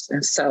anything else.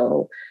 And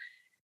so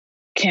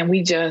can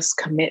we just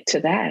commit to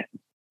that?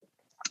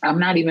 I'm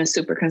not even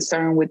super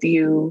concerned with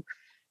you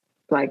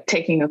like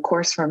taking a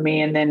course from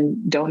me and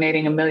then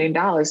donating $1 million.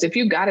 If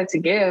you got it to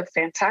give,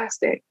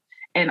 fantastic.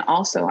 And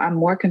also I'm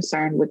more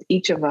concerned with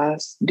each of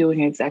us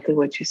doing exactly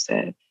what you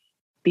said,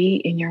 be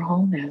in your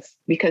wholeness.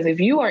 Because if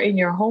you are in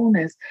your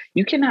wholeness,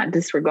 you cannot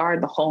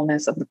disregard the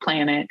wholeness of the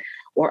planet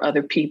or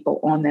other people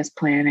on this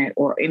planet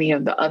or any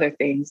of the other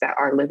things that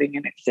are living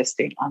and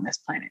existing on this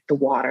planet, the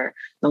water,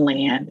 the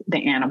land,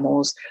 the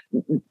animals,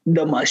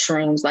 the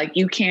mushrooms. Like,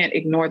 you can't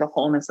ignore the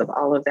wholeness of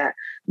all of that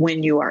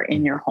when you are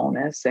in your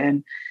wholeness.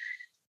 And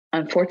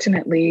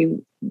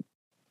unfortunately,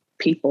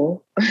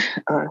 people,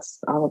 us,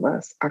 all of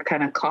us, are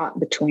kind of caught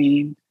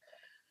between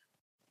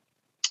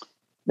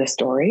the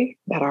story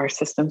that our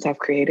systems have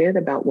created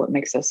about what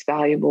makes us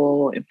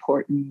valuable,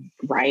 important,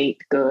 right,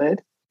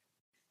 good,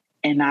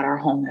 and not our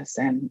wholeness.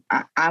 And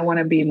I want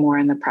to be more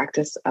in the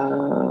practice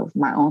of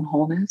my own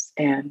wholeness.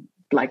 And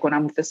like, when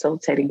I'm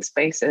facilitating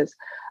spaces,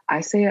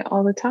 I say it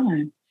all the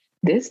time.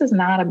 This is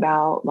not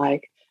about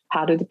like,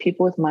 how do the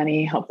people with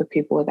money help the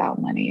people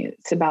without money?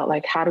 It's about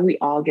like, how do we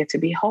all get to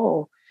be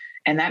whole?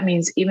 And that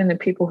means even the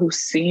people who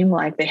seem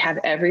like they have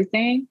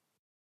everything,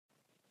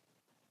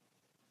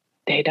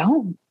 they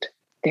don't.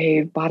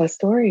 They've bought a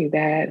story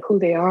that who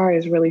they are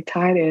is really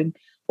tied in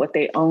what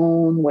they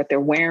own, what they're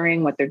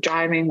wearing, what they're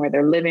driving, where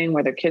they're living,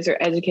 where their kids are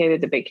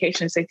educated, the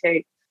vacations they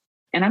take.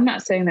 And I'm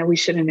not saying that we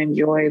shouldn't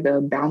enjoy the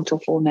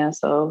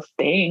bountifulness of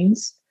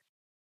things,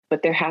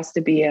 but there has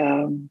to be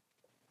I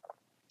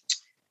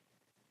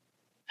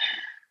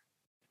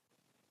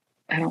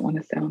don't want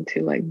to sound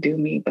too like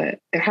doomy, but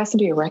there has to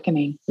be a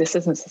reckoning. This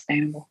isn't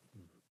sustainable.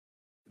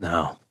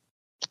 No.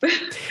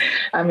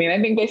 I mean, I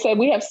think they said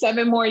we have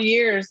 7 more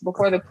years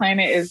before the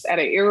planet is at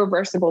an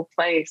irreversible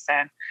place.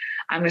 And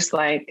I'm just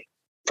like,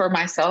 for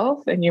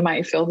myself, and you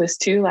might feel this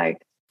too,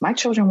 like, my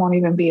children won't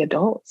even be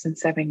adults in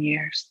 7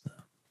 years.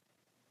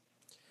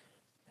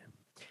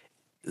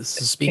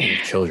 So speaking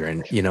of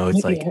children,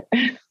 it's like,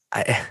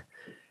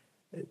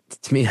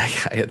 to me, I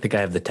think I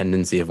have the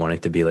tendency of wanting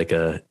to be like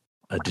a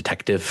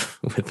detective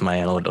with my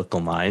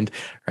analytical mind,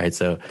 right?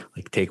 So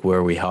like, take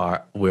where we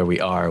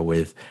are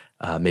with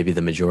maybe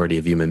the majority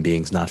of human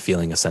beings not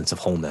feeling a sense of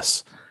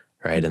wholeness,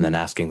 right? Mm-hmm. And then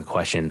asking the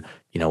question,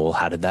 well,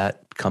 how did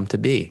that come to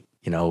be?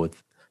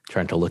 With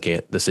trying to look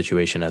at the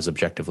situation as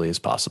objectively as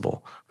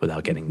possible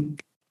without getting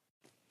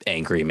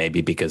angry,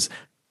 maybe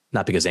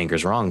not because anger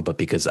is wrong, but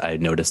because I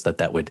noticed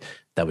that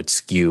would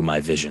skew my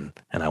vision,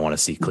 and I want to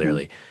see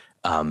clearly.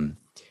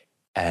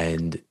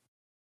 And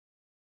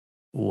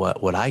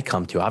what I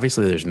come to,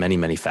 obviously there's many,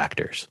 many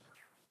factors,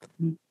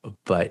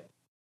 but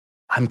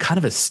I'm kind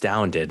of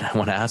astounded. I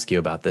want to ask you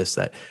about this,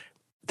 that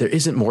there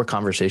isn't more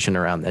conversation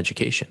around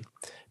education,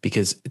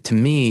 because to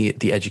me,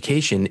 the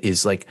education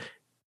is like,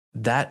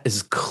 that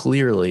is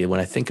clearly, when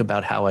I think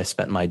about how I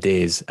spent my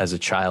days as a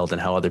child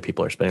and how other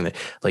people are spending them,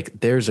 like,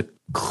 there's a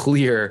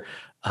clear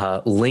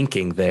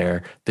linking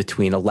there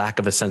between a lack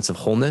of a sense of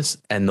wholeness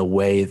and the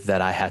way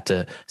that I had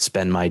to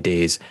spend my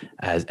days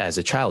as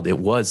a child. It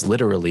was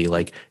literally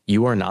like,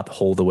 you are not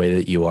whole the way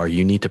that you are.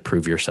 You need to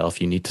prove yourself.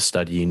 You need to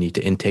study. You need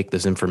to intake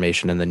this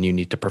information, and then you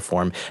need to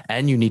perform,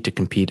 and you need to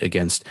compete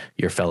against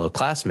your fellow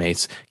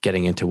classmates,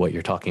 getting into what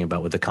you're talking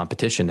about with the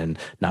competition and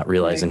not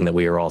realizing that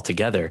we are all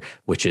together,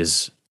 which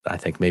is, I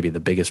think, maybe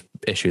the biggest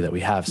issue that we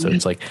have. So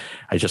it's like,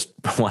 I just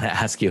want to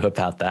ask you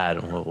about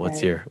that.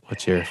 What's your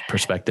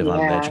perspective on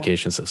the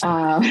education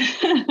system?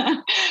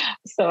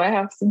 So I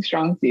have some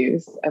strong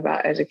views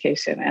about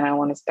education, and I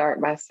want to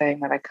start by saying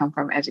that I come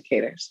from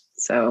educators.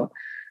 So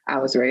I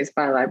was raised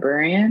by a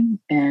librarian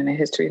and a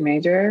history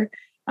major.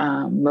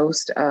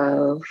 Most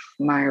of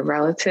my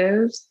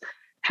relatives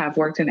have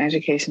worked in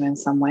education in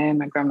some way.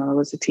 My grandmother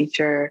was a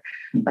teacher.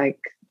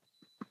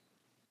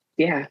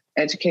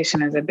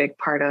 Education is a big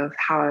part of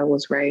how I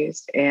was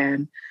raised.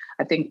 And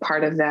I think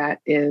part of that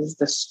is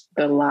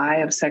the lie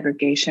of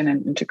segregation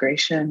and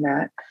integration,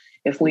 that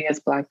if we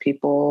as Black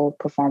people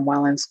perform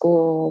well in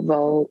school,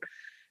 vote,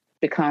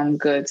 become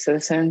good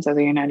citizens of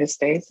the United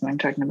States, and I'm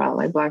talking about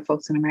like Black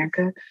folks in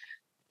America,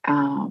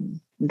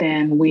 then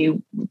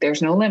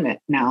there's no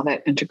limit now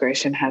that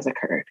integration has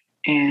occurred.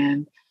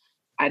 And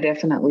I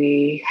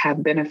definitely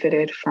have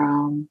benefited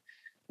from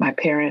my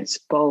parents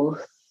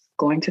both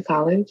going to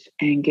college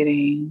and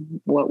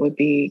getting what would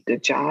be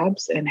good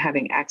jobs and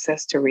having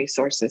access to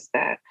resources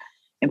that,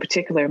 in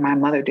particular, my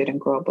mother didn't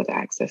grow up with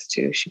access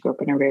to. She grew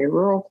up in a very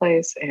rural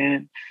place,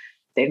 and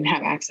they didn't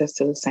have access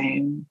to the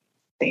same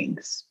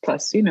things.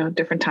 Plus,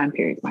 different time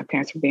periods. My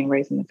parents were being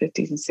raised in the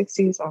 50s and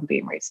 60s. I'm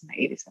being raised in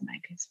the 80s and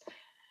 90s.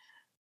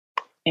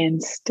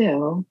 And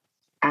still,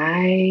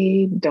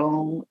 I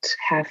don't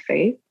have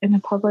faith in a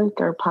public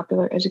or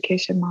popular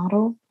education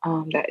model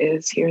that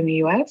is here in the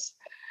U.S.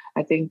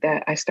 I think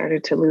that I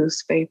started to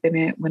lose faith in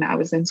it when I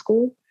was in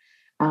school,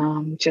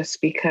 just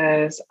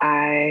because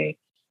I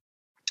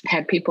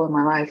had people in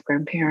my life,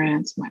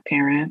 grandparents, my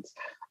parents,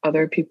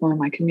 other people in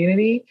my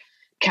community,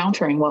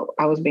 countering what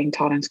I was being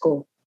taught in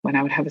school. When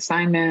I would have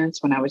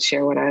assignments, when I would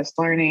share what I was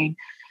learning.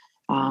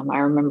 I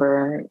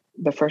remember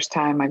the first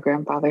time my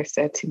grandfather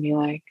said to me,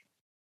 like,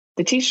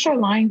 the teachers are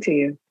lying to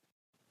you.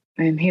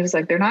 And he was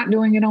like, they're not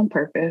doing it on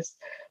purpose.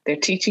 They're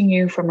teaching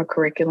you from a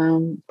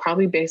curriculum,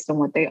 probably based on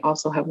what they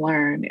also have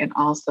learned. And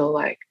also,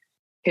 like,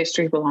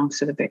 history belongs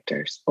to the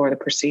victors or the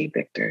perceived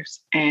victors.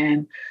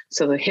 And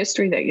so the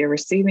history that you're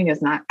receiving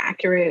is not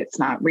accurate. It's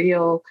not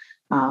real.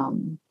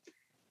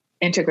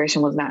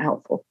 Integration was not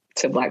helpful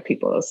to Black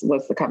people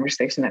was the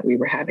conversation that we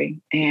were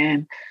having.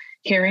 And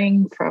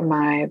hearing from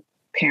my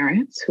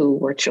parents who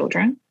were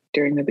children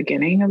during the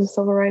beginning of the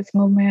civil rights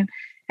movement,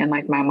 and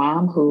like my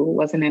mom, who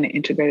wasn't in an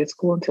integrated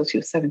school until she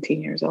was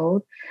 17 years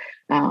old,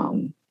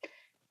 and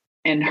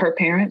her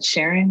parents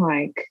sharing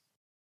like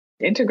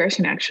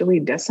integration actually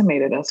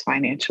decimated us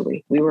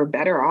financially. We were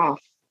better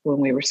off when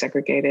we were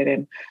segregated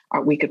and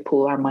we could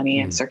pool our money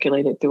and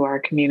circulate it through our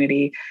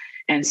community.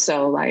 And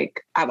so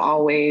like I've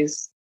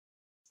always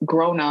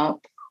grown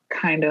up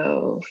kind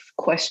of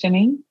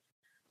questioning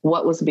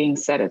what was being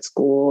said at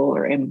school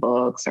or in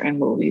books or in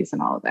movies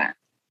and all of that.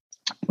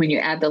 When you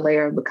add the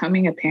layer of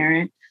becoming a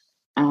parent,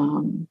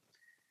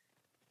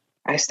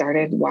 I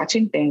started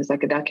watching things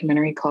like a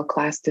documentary called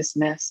Class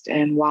Dismissed.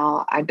 And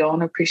while I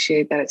don't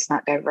appreciate that it's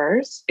not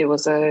diverse, it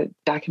was a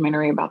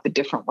documentary about the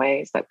different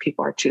ways that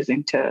people are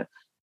choosing to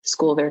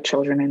school their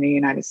children in the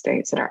United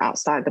States that are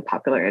outside the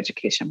popular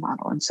education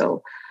model. And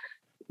so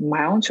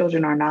my own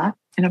children are not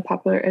in a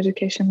popular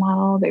education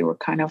model. They were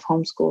kind of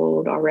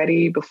homeschooled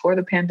already before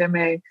the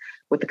pandemic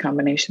with the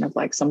combination of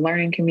like some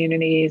learning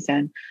communities.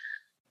 And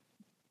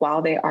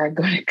while they are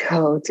going to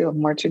go to a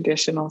more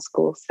traditional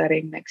school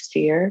setting next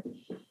year,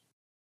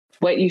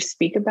 what you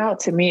speak about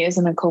to me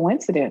isn't a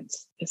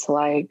coincidence. It's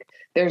like,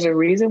 there's a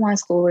reason why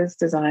school is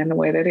designed the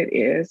way that it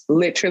is.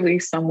 Literally,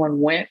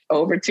 someone went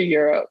over to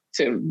Europe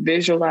to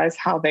visualize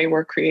how they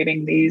were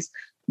creating these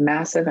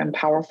massive and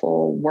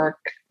powerful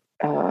work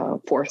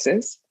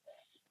forces.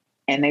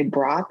 And they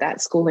brought that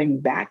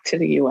schooling back to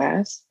the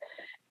US.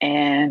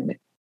 And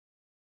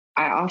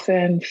I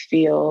often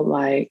feel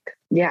like,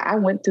 yeah, I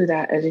went through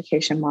that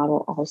education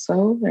model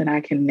also, and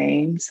I can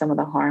name some of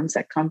the harms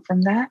that come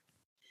from that.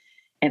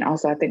 And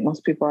also, I think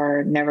most people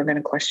are never going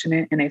to question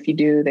it. And if you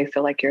do, they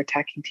feel like you're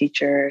attacking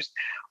teachers,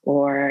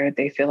 or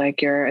they feel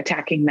like you're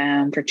attacking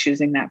them for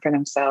choosing that for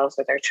themselves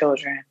or their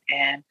children.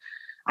 And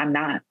I'm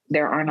not.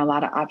 There aren't a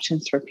lot of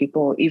options for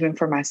people, even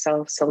for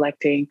myself,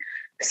 selecting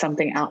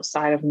something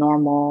outside of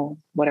normal,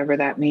 whatever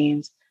that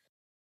means,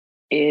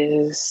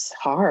 is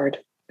hard.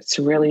 It's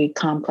really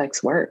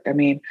complex work. I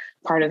mean,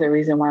 part of the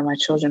reason why my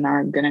children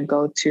are going to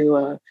go to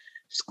a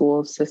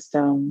school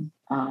system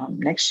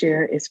next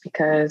year is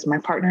because my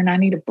partner and I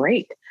need a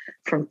break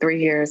from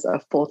 3 years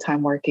of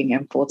full-time working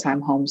and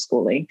full-time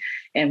homeschooling.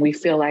 And we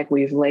feel like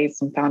we've laid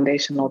some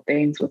foundational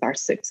things with our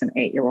 6 and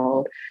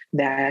 8-year-old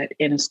that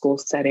in a school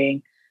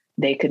setting,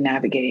 they could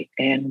navigate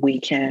and we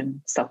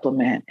can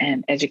supplement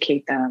and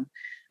educate them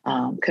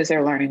because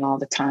they're learning all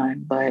the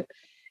time. But,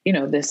 you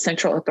know, this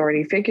central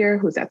authority figure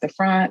who's at the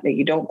front that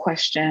you don't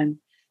question,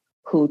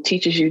 who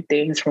teaches you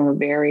things from a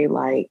very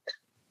like,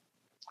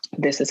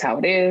 this is how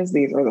it is.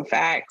 These are the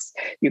facts.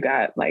 You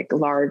got like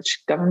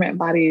large government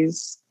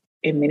bodies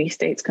in many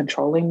states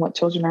controlling what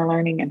children are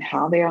learning and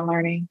how they are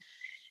learning.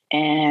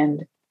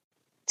 And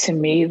to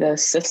me, the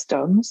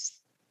systems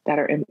that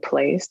are in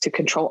place to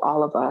control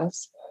all of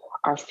us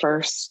are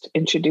first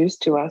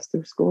introduced to us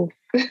through school,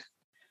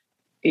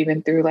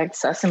 even through like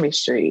Sesame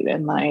Street.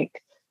 And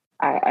like,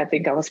 I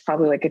think I was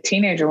probably like a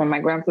teenager when my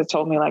grandpa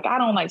told me like, I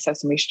don't like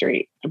Sesame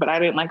Street, but I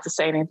didn't like to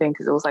say anything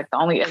because it was like the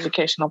only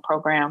educational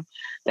program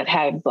that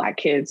had Black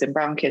kids and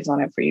brown kids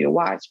on it for you to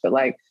watch. But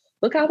like,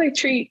 look how they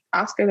treat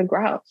Oscar the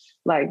Grouch.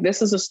 Like,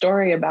 this is a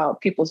story about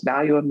people's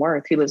value and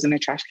worth. He lives in a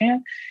trash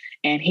can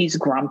and he's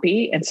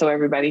grumpy. And so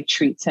everybody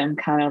treats him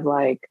kind of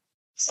like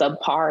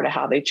subpar to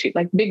how they treat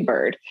like Big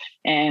Bird.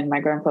 And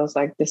my grandpa was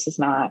like, this is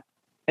not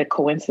a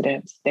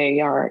coincidence. They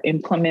are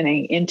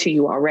implementing into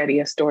you already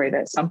a story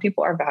that some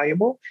people are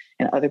valuable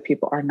and other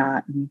people are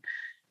not. And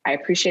I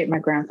appreciate my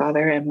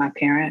grandfather and my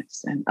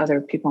parents and other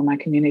people in my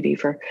community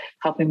for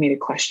helping me to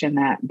question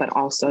that. But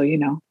also, you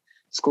know,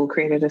 school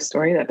created a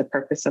story that the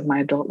purpose of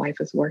my adult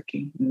life is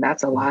working. And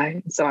that's a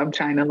lie. So I'm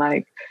trying to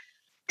like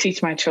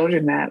teach my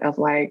children that of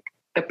like,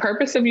 the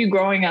purpose of you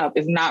growing up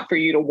is not for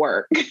you to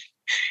work.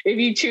 If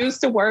you choose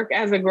to work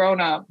as a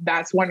grown-up,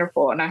 that's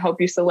wonderful. And I hope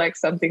you select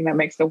something that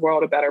makes the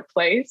world a better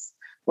place,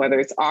 whether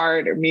it's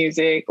art or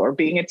music or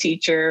being a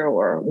teacher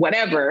or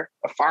whatever,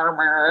 a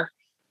farmer,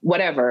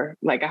 whatever.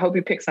 Like, I hope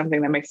you pick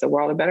something that makes the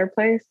world a better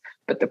place.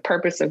 But the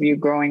purpose of you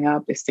growing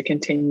up is to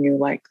continue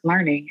like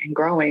learning and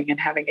growing and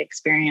having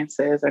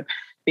experiences and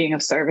being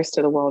of service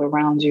to the world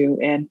around you.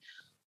 And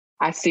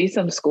I see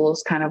some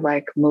schools kind of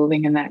like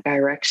moving in that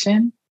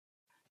direction.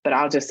 But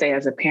I'll just say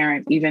as a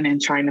parent, even in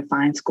trying to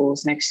find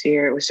schools next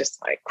year, it was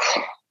just like,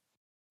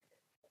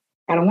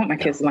 I don't want my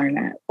kids to learn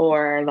that.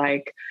 Or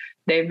like,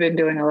 they've been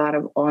doing a lot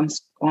of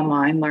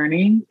online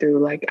learning through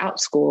like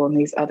OutSchool and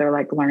these other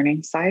like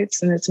learning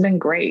sites. And it's been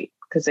great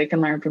because they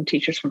can learn from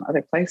teachers from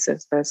other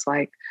places. But it's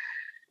like,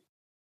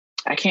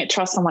 I can't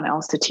trust someone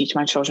else to teach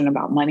my children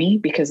about money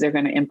because they're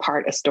going to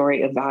impart a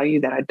story of value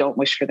that I don't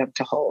wish for them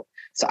to hold.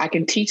 So I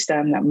can teach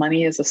them that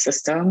money is a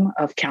system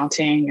of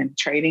counting and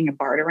trading and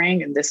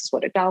bartering. And this is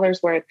what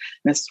 $1 worth.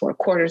 And this is what a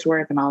quarter's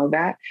worth and all of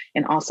that.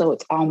 And also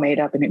it's all made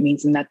up and it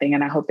means nothing.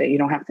 And I hope that you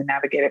don't have to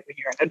navigate it when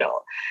you're an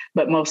adult.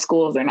 But most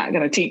schools are not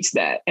going to teach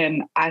that.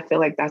 And I feel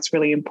like that's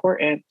really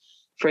important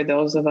for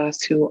those of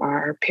us who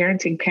are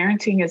parenting.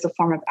 Parenting is a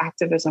form of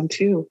activism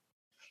too.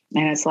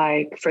 And it's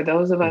like, for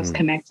those of us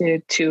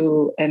connected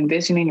to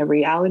envisioning a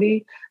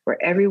reality where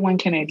everyone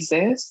can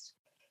exist,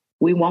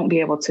 we won't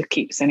be able to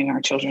keep sending our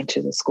children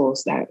to the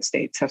schools that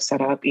states have set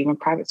up, even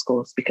private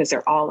schools, because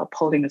they're all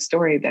upholding a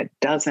story that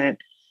doesn't,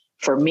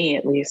 for me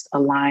at least,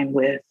 align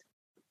with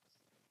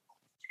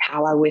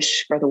how I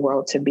wish for the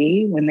world to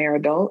be when they're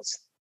adults.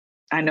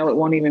 I know it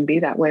won't even be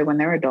that way when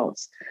they're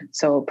adults.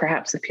 So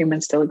perhaps if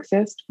humans still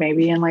exist,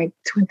 maybe in like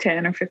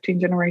 10 or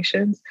 15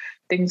 generations,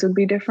 things would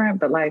be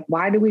different. But like,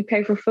 why do we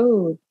pay for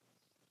food?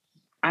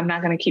 I'm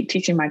not going to keep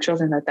teaching my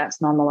children that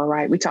that's normal or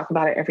right. We talk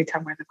about it every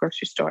time we're in the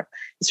grocery store.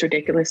 It's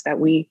ridiculous that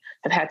we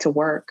have had to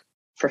work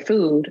for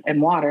food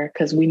and water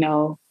because we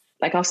know,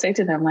 like I'll say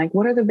to them, like,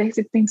 what are the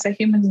basic things that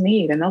humans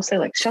need? And they'll say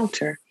like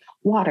shelter,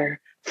 water,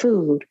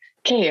 food,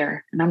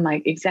 care. And I'm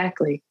like,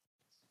 exactly.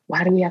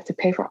 Why do we have to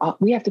pay for all?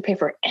 We have to pay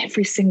for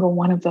every single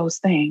one of those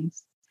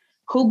things.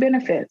 Who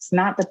benefits?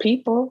 Not the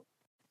people.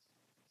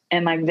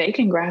 And like they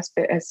can grasp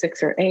it at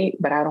 6 or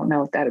 8, but I don't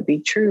know if that would be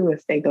true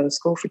if they go to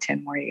school for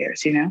 10 more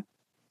years, you know?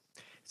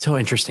 So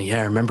interesting. Yeah,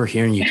 I remember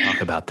hearing you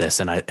talk about this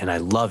and I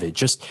love it.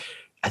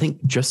 I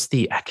think just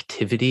the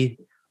activity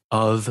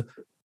of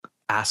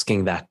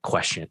asking that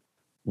question.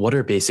 What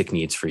are basic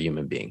needs for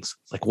human beings?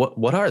 Like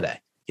what are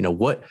they? You know,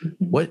 what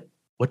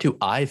do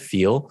I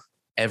feel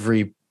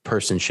every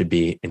person should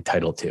be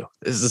entitled to?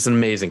 This is an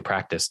amazing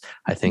practice,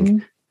 I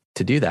think,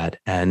 to do that.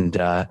 And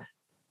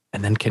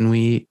then can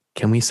we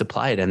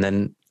supply it? And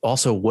then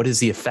also, what is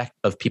the effect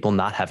of people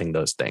not having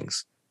those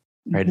things?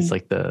 Right. It's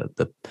like the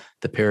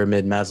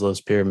pyramid, Maslow's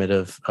pyramid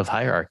of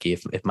hierarchy.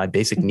 If my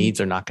basic needs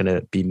are not going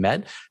to be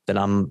met, then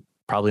I'm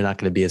probably not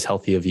going to be as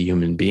healthy of a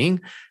human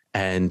being.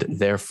 And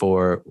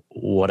therefore,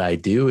 what I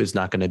do is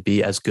not going to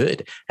be as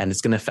good. And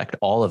it's going to affect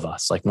all of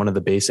us. Like one of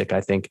the basic,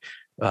 I think,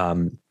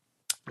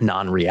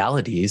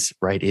 non-realities,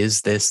 right,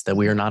 is this, that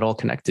we are not all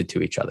connected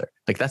to each other.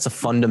 Like that's a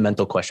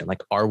fundamental question.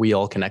 Like, are we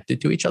all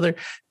connected to each other?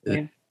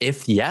 Yeah.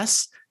 If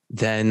yes,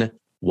 then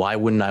why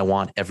wouldn't I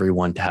want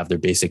everyone to have their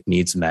basic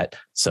needs met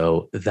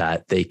so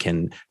that they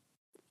can,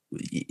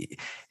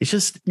 it's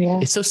just,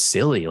 it's so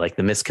silly. Like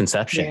the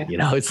misconception, you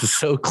know, it's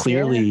so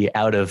clearly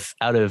out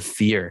of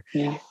fear.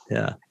 Yeah.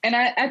 And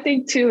I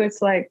think too,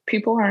 it's like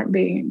people aren't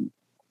being,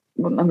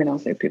 well, let me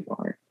not say people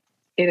are.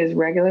 It is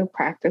regular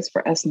practice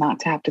for us not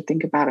to have to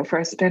think about it, for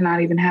us to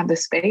not even have the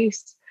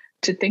space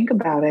to think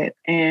about it.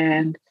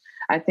 And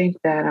I think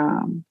that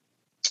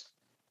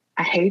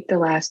I hate the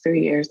last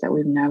 3 years that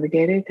we've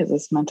navigated because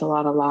it's meant a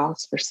lot of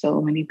loss for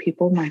so many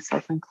people,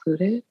 myself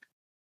included.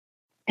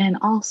 And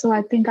also,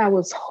 I think I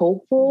was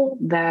hopeful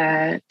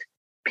that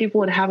people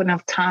would have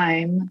enough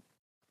time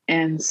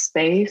and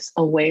space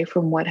away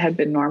from what had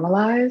been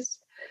normalized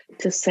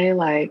to say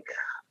like,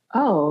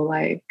 oh,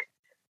 like,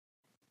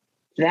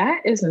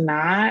 that is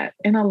not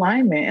in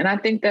alignment. And I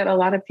think that a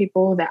lot of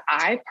people that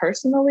I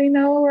personally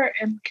know or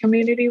in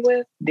community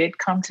with did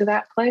come to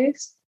that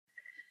place.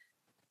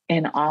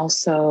 And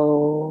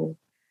also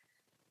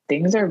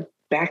things are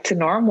back to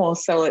normal.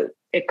 So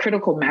a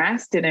critical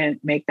mass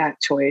didn't make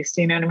that choice.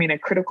 You know what I mean? A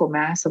critical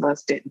mass of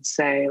us didn't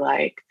say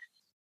like,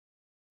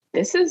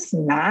 this is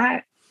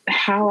not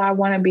how I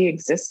want to be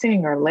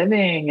existing or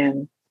living.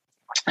 And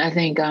I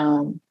think,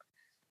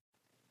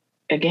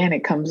 again,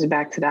 it comes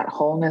back to that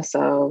wholeness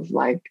of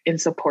like in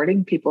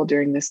supporting people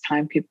during this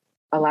time.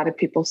 A lot of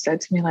people said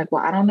to me like,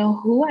 well, I don't know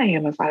who I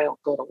am if I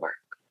don't go to work.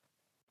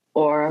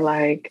 Or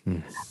like,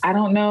 I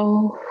don't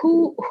know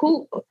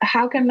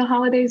how can the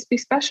holidays be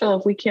special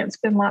if we can't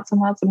spend lots and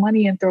lots of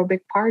money and throw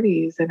big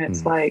parties? And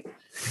it's like,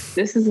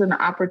 this is an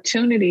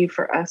opportunity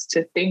for us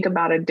to think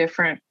about a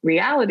different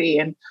reality.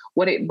 And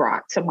what it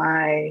brought to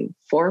my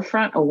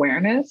forefront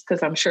awareness,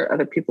 because I'm sure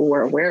other people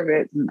were aware of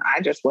it and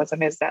I just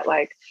wasn't, is that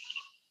like,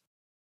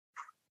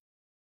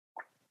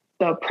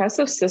 the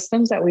oppressive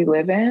systems that we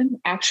live in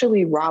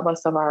actually rob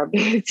us of our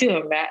ability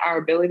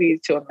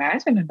to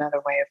imagine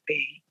another way of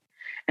being.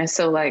 And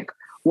so like,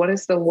 what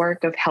is the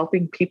work of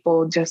helping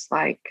people just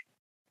like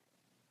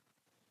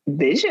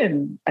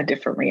vision a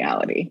different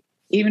reality,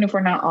 even if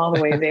we're not all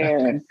the way there?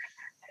 And,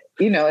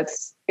 you know,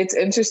 it's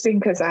interesting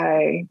because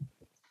I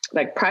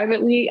like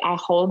privately, I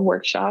hold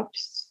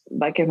workshops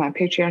like in my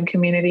Patreon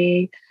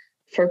community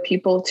for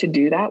people to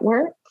do that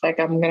work. Like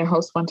I'm going to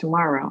host one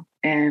tomorrow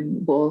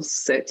and we'll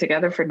sit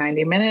together for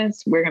 90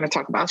 minutes. We're going to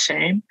talk about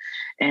shame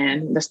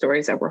and the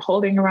stories that we're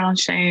holding around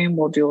shame.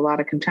 We'll do a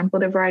lot of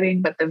contemplative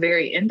writing, but the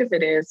very end of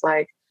it is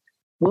like,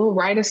 we'll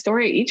write a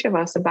story, each of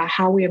us, about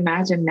how we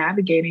imagine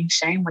navigating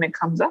shame when it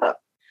comes up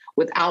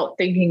without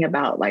thinking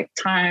about like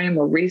time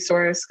or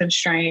resource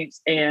constraints.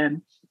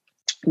 And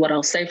what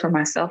I'll say for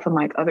myself and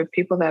like other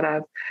people that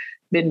I've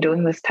been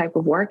doing this type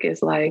of work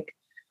is like,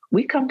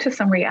 we come to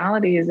some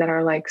realities that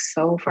are like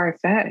so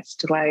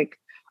far-fetched. Like,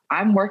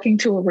 I'm working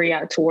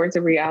towards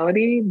a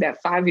reality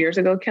that 5 years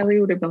ago, Kelly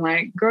would have been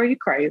like, girl, you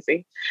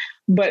crazy.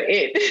 But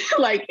it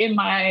like in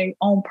my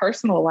own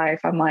personal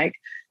life, I'm like,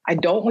 I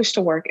don't wish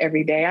to work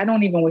every day. I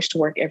don't even wish to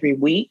work every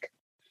week.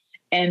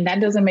 And that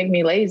doesn't make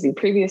me lazy.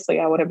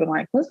 Previously, I would have been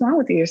like, what's wrong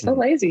with you? You're so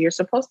lazy. You're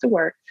supposed to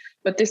work.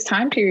 But this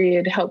time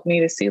period helped me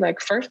to see, like,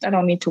 first, I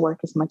don't need to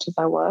work as much as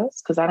I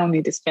was because I don't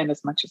need to spend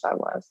as much as I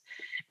was.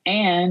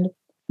 And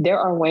there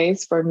are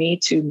ways for me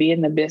to be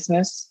in the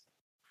business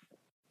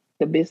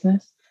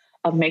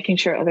of making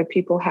sure other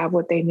people have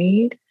what they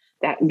need.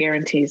 That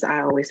guarantees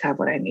I always have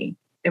what I need.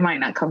 It might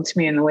not come to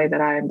me in the way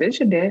that I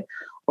envisioned it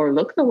or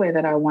look the way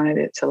that I wanted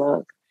it to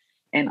look.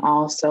 And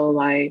also,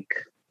 like,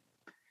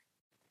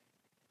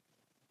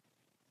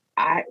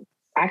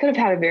 I could have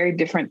had a very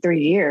different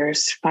 3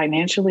 years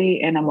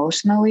financially and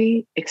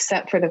emotionally,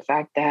 except for the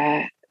fact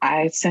that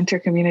I center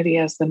community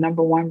as the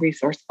number one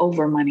resource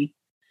over money.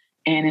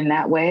 And in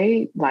that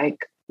way,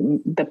 like,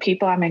 the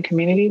people I'm in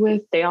community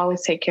with, they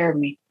always take care of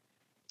me.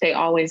 They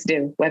always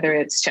do, whether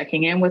it's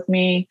checking in with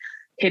me,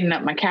 hitting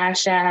up my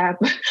Cash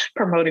App,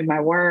 promoting my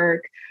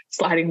work,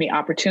 sliding me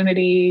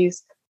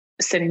opportunities,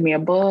 sending me a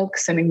book,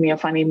 sending me a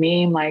funny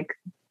meme. Like,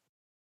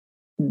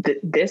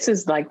 this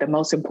is like the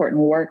most important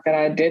work that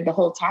I did the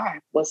whole time,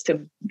 was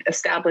to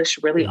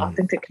establish really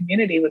authentic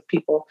community with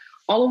people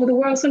all over the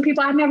world. Some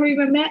people I've never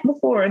even met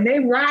before, and they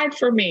ride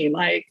for me.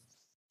 Like,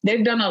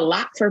 they've done a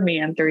lot for me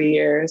in 3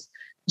 years,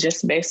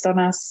 just based on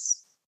us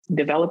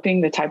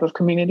developing the type of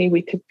community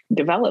we could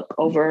develop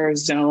over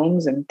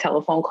Zooms and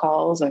telephone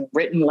calls and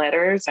written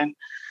letters. And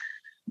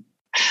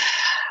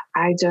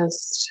I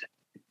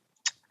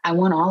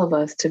want all of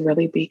us to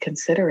really be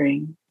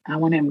considering. I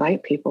want to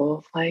invite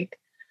people, like,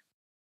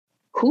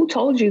 who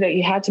told you that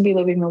you had to be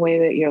living the way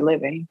that you're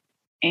living?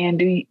 And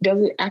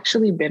does it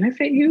actually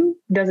benefit you?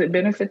 Does it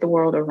benefit the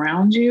world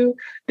around you?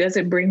 Does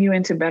it bring you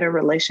into better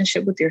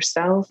relationship with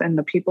yourself and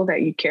the people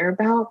that you care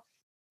about?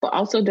 But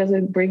also, does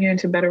it bring you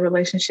into better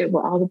relationship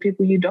with all the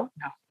people you don't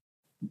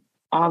know?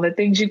 All the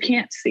things you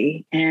can't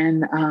see.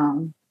 And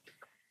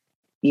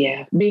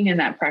being in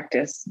that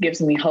practice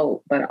gives me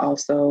hope, but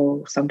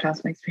also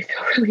sometimes makes me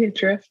feel really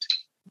adrift,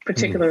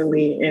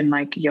 particularly in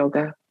like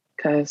yoga,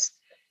 because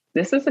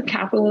this is a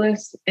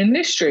capitalist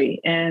industry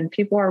and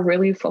people are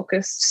really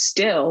focused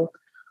still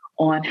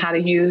on how to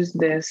use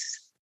this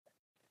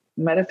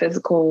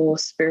metaphysical,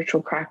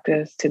 spiritual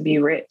practice to be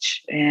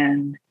rich.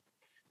 And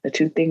the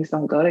two things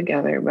don't go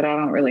together, but I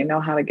don't really know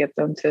how to get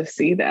them to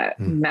see that.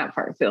 And that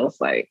part feels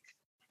like,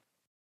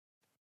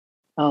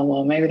 oh,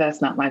 well, maybe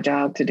that's not my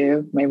job to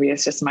do. Maybe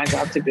it's just my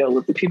job to build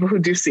with the people who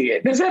do see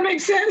it. Does that make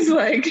sense?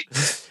 Like,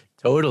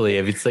 totally.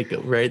 I mean, it's like,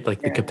 right,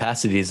 like the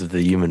capacities of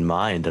the human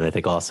mind. And I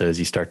think also as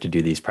you start to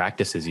do these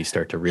practices, you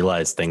start to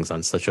realize things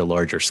on such a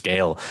larger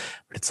scale.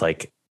 But it's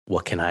like,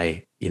 what can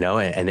I,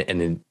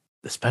 and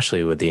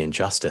especially with the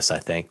injustice, I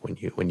think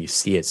when you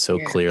see it so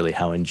clearly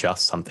how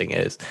unjust something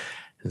is,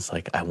 it's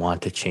like, I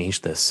want to change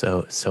this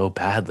so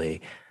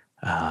badly.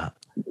 And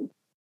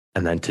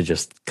then to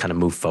just kind of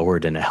move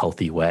forward in a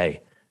healthy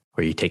way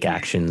where you take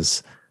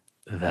actions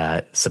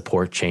that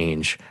support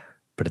change,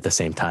 but at the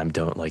same time,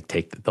 don't like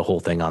take the whole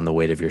thing on the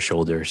weight of your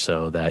shoulders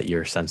so that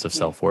your sense of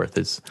self-worth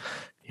is,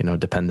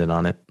 dependent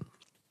on it.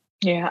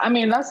 Yeah. I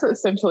mean, that's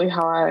essentially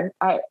how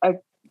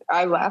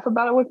I laugh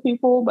about it with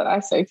people, but I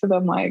say to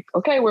them, like,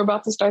 okay, we're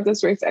about to start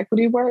this race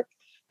equity work.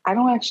 I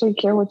don't actually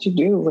care what you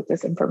do with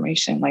this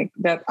information. Like,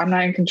 that, I'm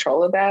not in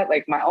control of that.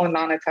 Like, my own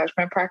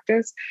non-attachment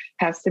practice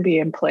has to be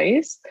in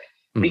place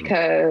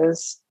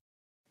because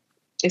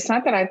it's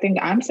not that I think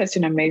I'm such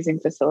an amazing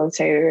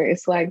facilitator.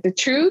 It's like the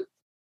truth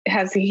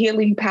has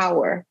healing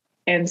power.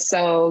 And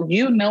so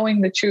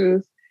knowing the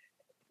truth,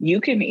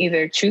 you can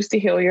either choose to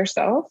heal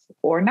yourself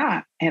or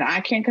not. And I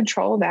can't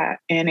control that.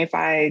 And if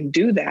I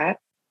do that,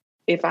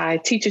 if I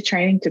teach a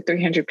training to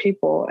 300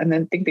 people and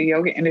then think the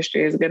yoga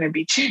industry is going to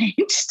be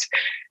changed,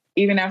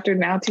 even after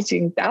now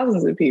teaching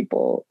thousands of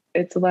people,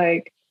 it's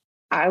like,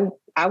 I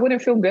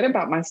wouldn't feel good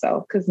about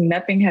myself because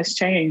nothing has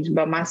changed,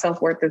 but my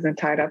self-worth isn't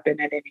tied up in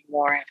it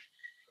anymore. And,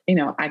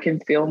 I can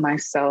feel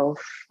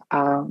myself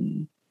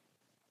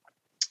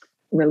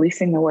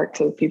releasing the work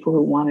to the people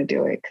who want to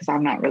do it, because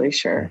I'm not really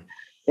sure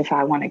if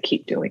I want to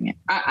keep doing it.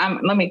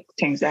 Let me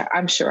change that.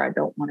 I'm sure I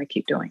don't want to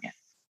keep doing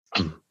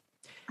it.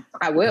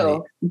 I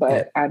will,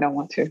 but I don't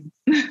want to.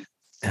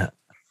 Yeah.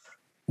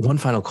 One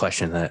final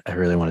question that I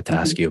really wanted to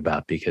ask you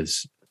about,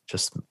 because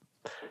just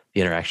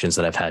the interactions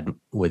that I've had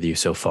with you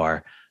so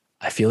far,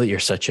 I feel that you're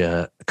such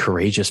a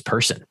courageous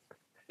person.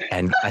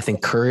 And I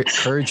think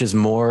courage is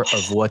more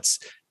of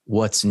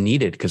what's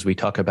needed, because we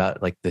talk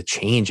about like the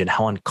change and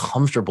how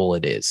uncomfortable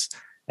it is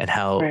and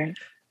how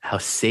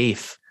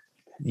safe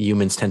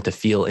humans tend to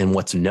feel in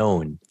what's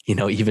known,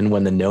 even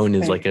when the known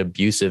is like an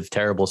abusive,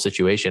 terrible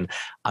situation.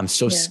 I'm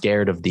so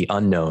scared of the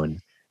unknown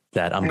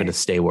that I'm going to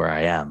stay where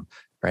I am.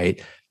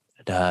 Right.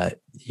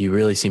 You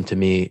really seem to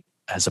me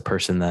as a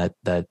person that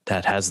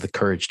has the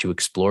courage to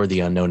explore the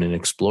unknown and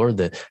explore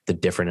the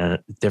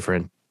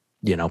different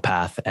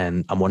path.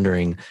 And I'm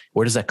wondering,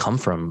 where does that come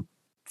from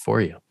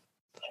for you?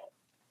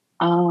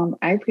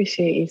 I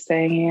appreciate you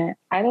saying it.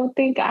 I don't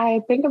think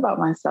I think about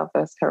myself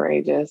as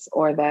courageous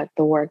or that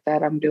the work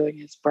that I'm doing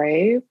is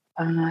brave.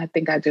 I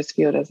think I just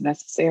feel it as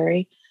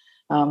necessary.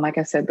 Like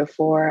I said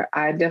before,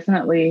 I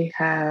definitely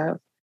have.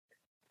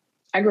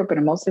 I grew up in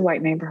a mostly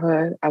white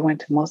neighborhood. I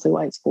went to mostly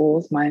white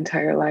schools my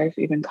entire life,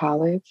 even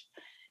college.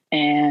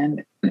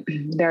 And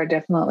there are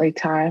definitely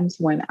times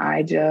when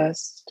I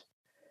just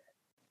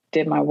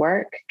did my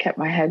work, kept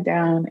my head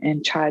down,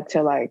 and tried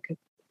to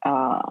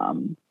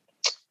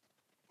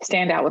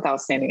stand out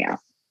without standing out.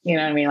 You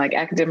know what I mean? Like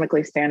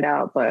academically stand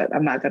out, but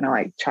I'm not going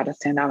to try to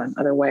stand out in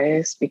other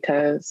ways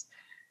because,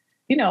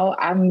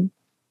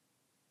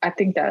 I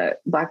think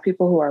that Black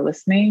people who are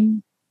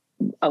listening,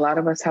 a lot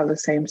of us have the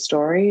same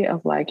story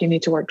of you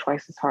need to work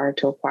twice as hard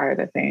to acquire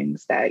the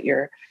things that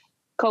your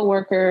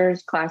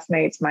coworkers,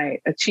 classmates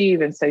might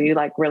achieve. And so you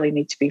really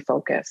need to be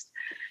focused.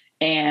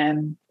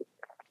 And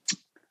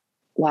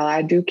while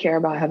I do care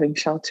about having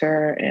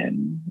shelter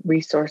and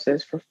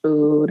resources for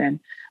food, and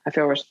I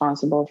feel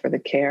responsible for the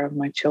care of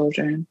my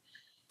children,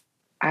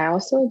 I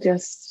also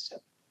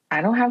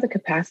I don't have the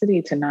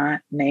capacity to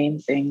not name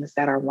things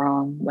that are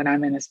wrong when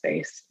I'm in a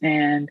space.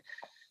 And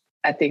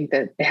I think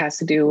that it has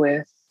to do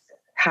with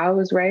how I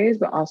was raised,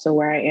 but also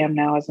where I am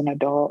now as an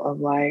adult of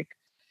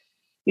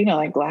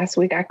last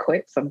week I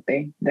quit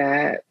something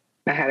that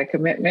I had a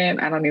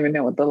commitment. I don't even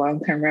know what the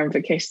long-term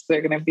ramifications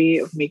are going to be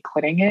of me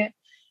quitting it.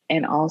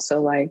 And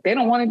also they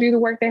don't want to do the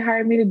work they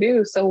hired me to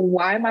do. So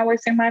why am I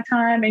wasting my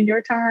time and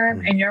your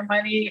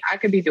money? I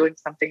could be doing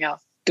something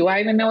else. Do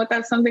I even know what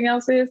that something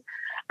else is?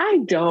 I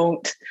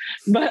don't,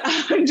 but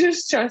I'm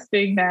just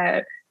trusting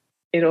that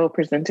it'll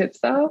present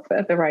itself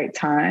at the right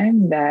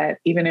time, that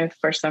even if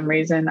for some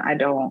reason I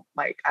don't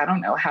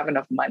have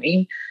enough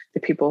money,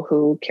 the people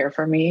who care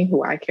for me,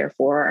 who I care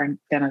for, are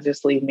going to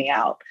just leave me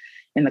out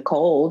in the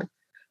cold.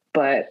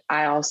 But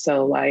I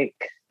also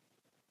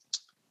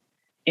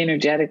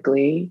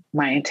energetically,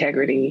 my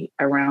integrity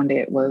around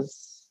it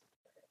was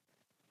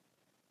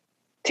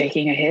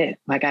taking a hit.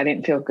 I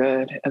didn't feel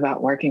good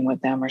about working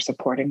with them or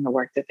supporting the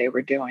work that they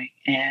were doing.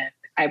 And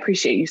I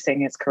appreciate you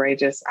saying it's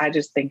courageous. I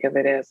just think of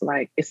it as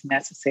it's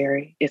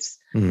necessary. It's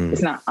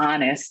not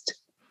honest.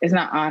 It's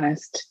not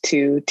honest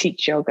to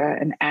teach yoga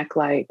and act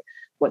like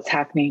what's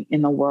happening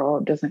in the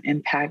world doesn't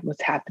impact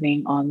what's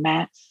happening on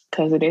mats.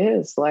 Because it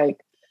is.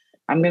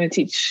 I'm going to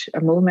teach a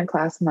movement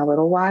class in a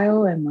little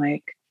while,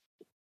 and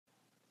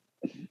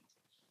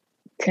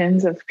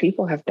tens of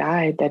people have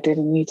died that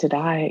didn't need to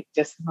die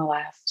just in the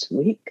last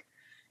week.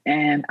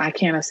 And I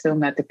can't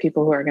assume that the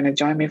people who are going to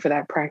join me for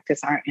that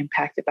practice aren't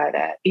impacted by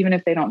that. Even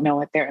if they don't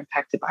know it, they're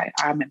impacted by it.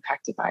 I'm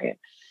impacted by it.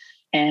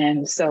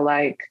 And so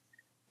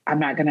I'm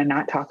not going to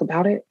not talk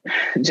about it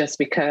just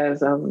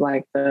because of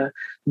the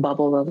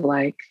bubble of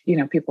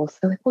people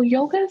say well,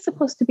 yoga is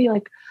supposed to be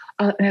an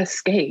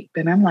escape.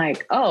 And I'm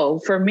oh,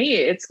 for me,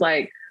 it's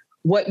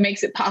what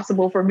makes it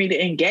possible for me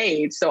to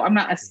engage. So I'm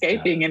not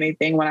escaping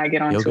anything when I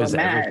get onto Yoga's a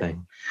mat.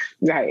 Everything.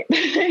 Right.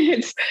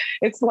 It's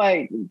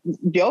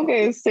yoga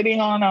is sitting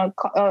on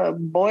a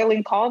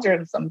boiling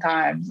cauldron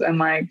sometimes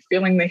and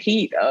feeling the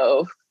heat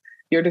of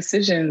your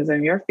decisions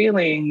and your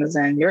feelings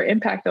and your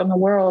impact on the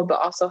world,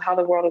 but also how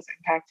the world is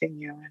impacting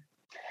you. And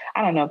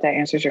I don't know if that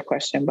answers your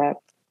question, but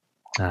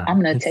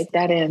I'm going to take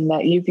that in,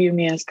 that you view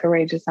me as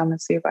courageous. I'm going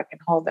to see if I can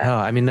hold that. No,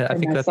 I mean, I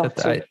think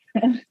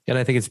and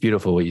I think it's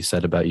beautiful what you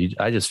said about you.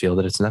 I just feel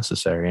that it's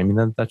necessary. I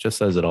mean, that just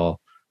says it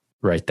all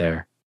right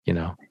there,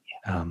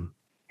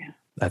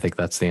 I think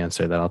that's the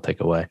answer that I'll take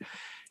away.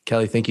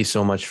 Kelly, thank you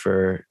so much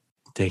for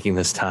taking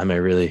this time. I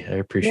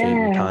appreciate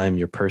your time,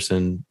 your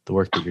person, the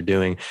work that you're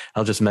doing.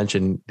 I'll just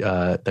mention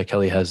that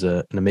Kelly has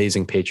an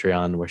amazing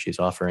Patreon where she's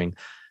offering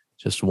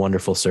just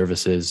wonderful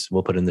services.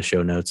 We'll put in the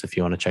show notes if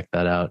you want to check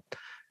that out.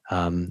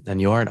 And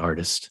you are an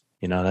artist,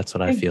 that's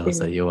what I feel is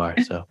that you are.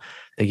 So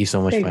thank you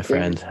so much, my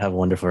friend. Have a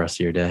wonderful rest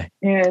of your day.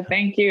 Yeah,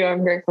 thank you.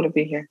 I'm grateful to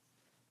be here.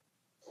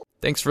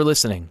 Thanks for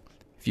listening.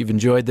 If you've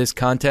enjoyed this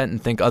content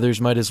and think others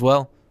might as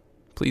well,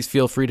 please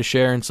feel free to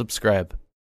share and subscribe.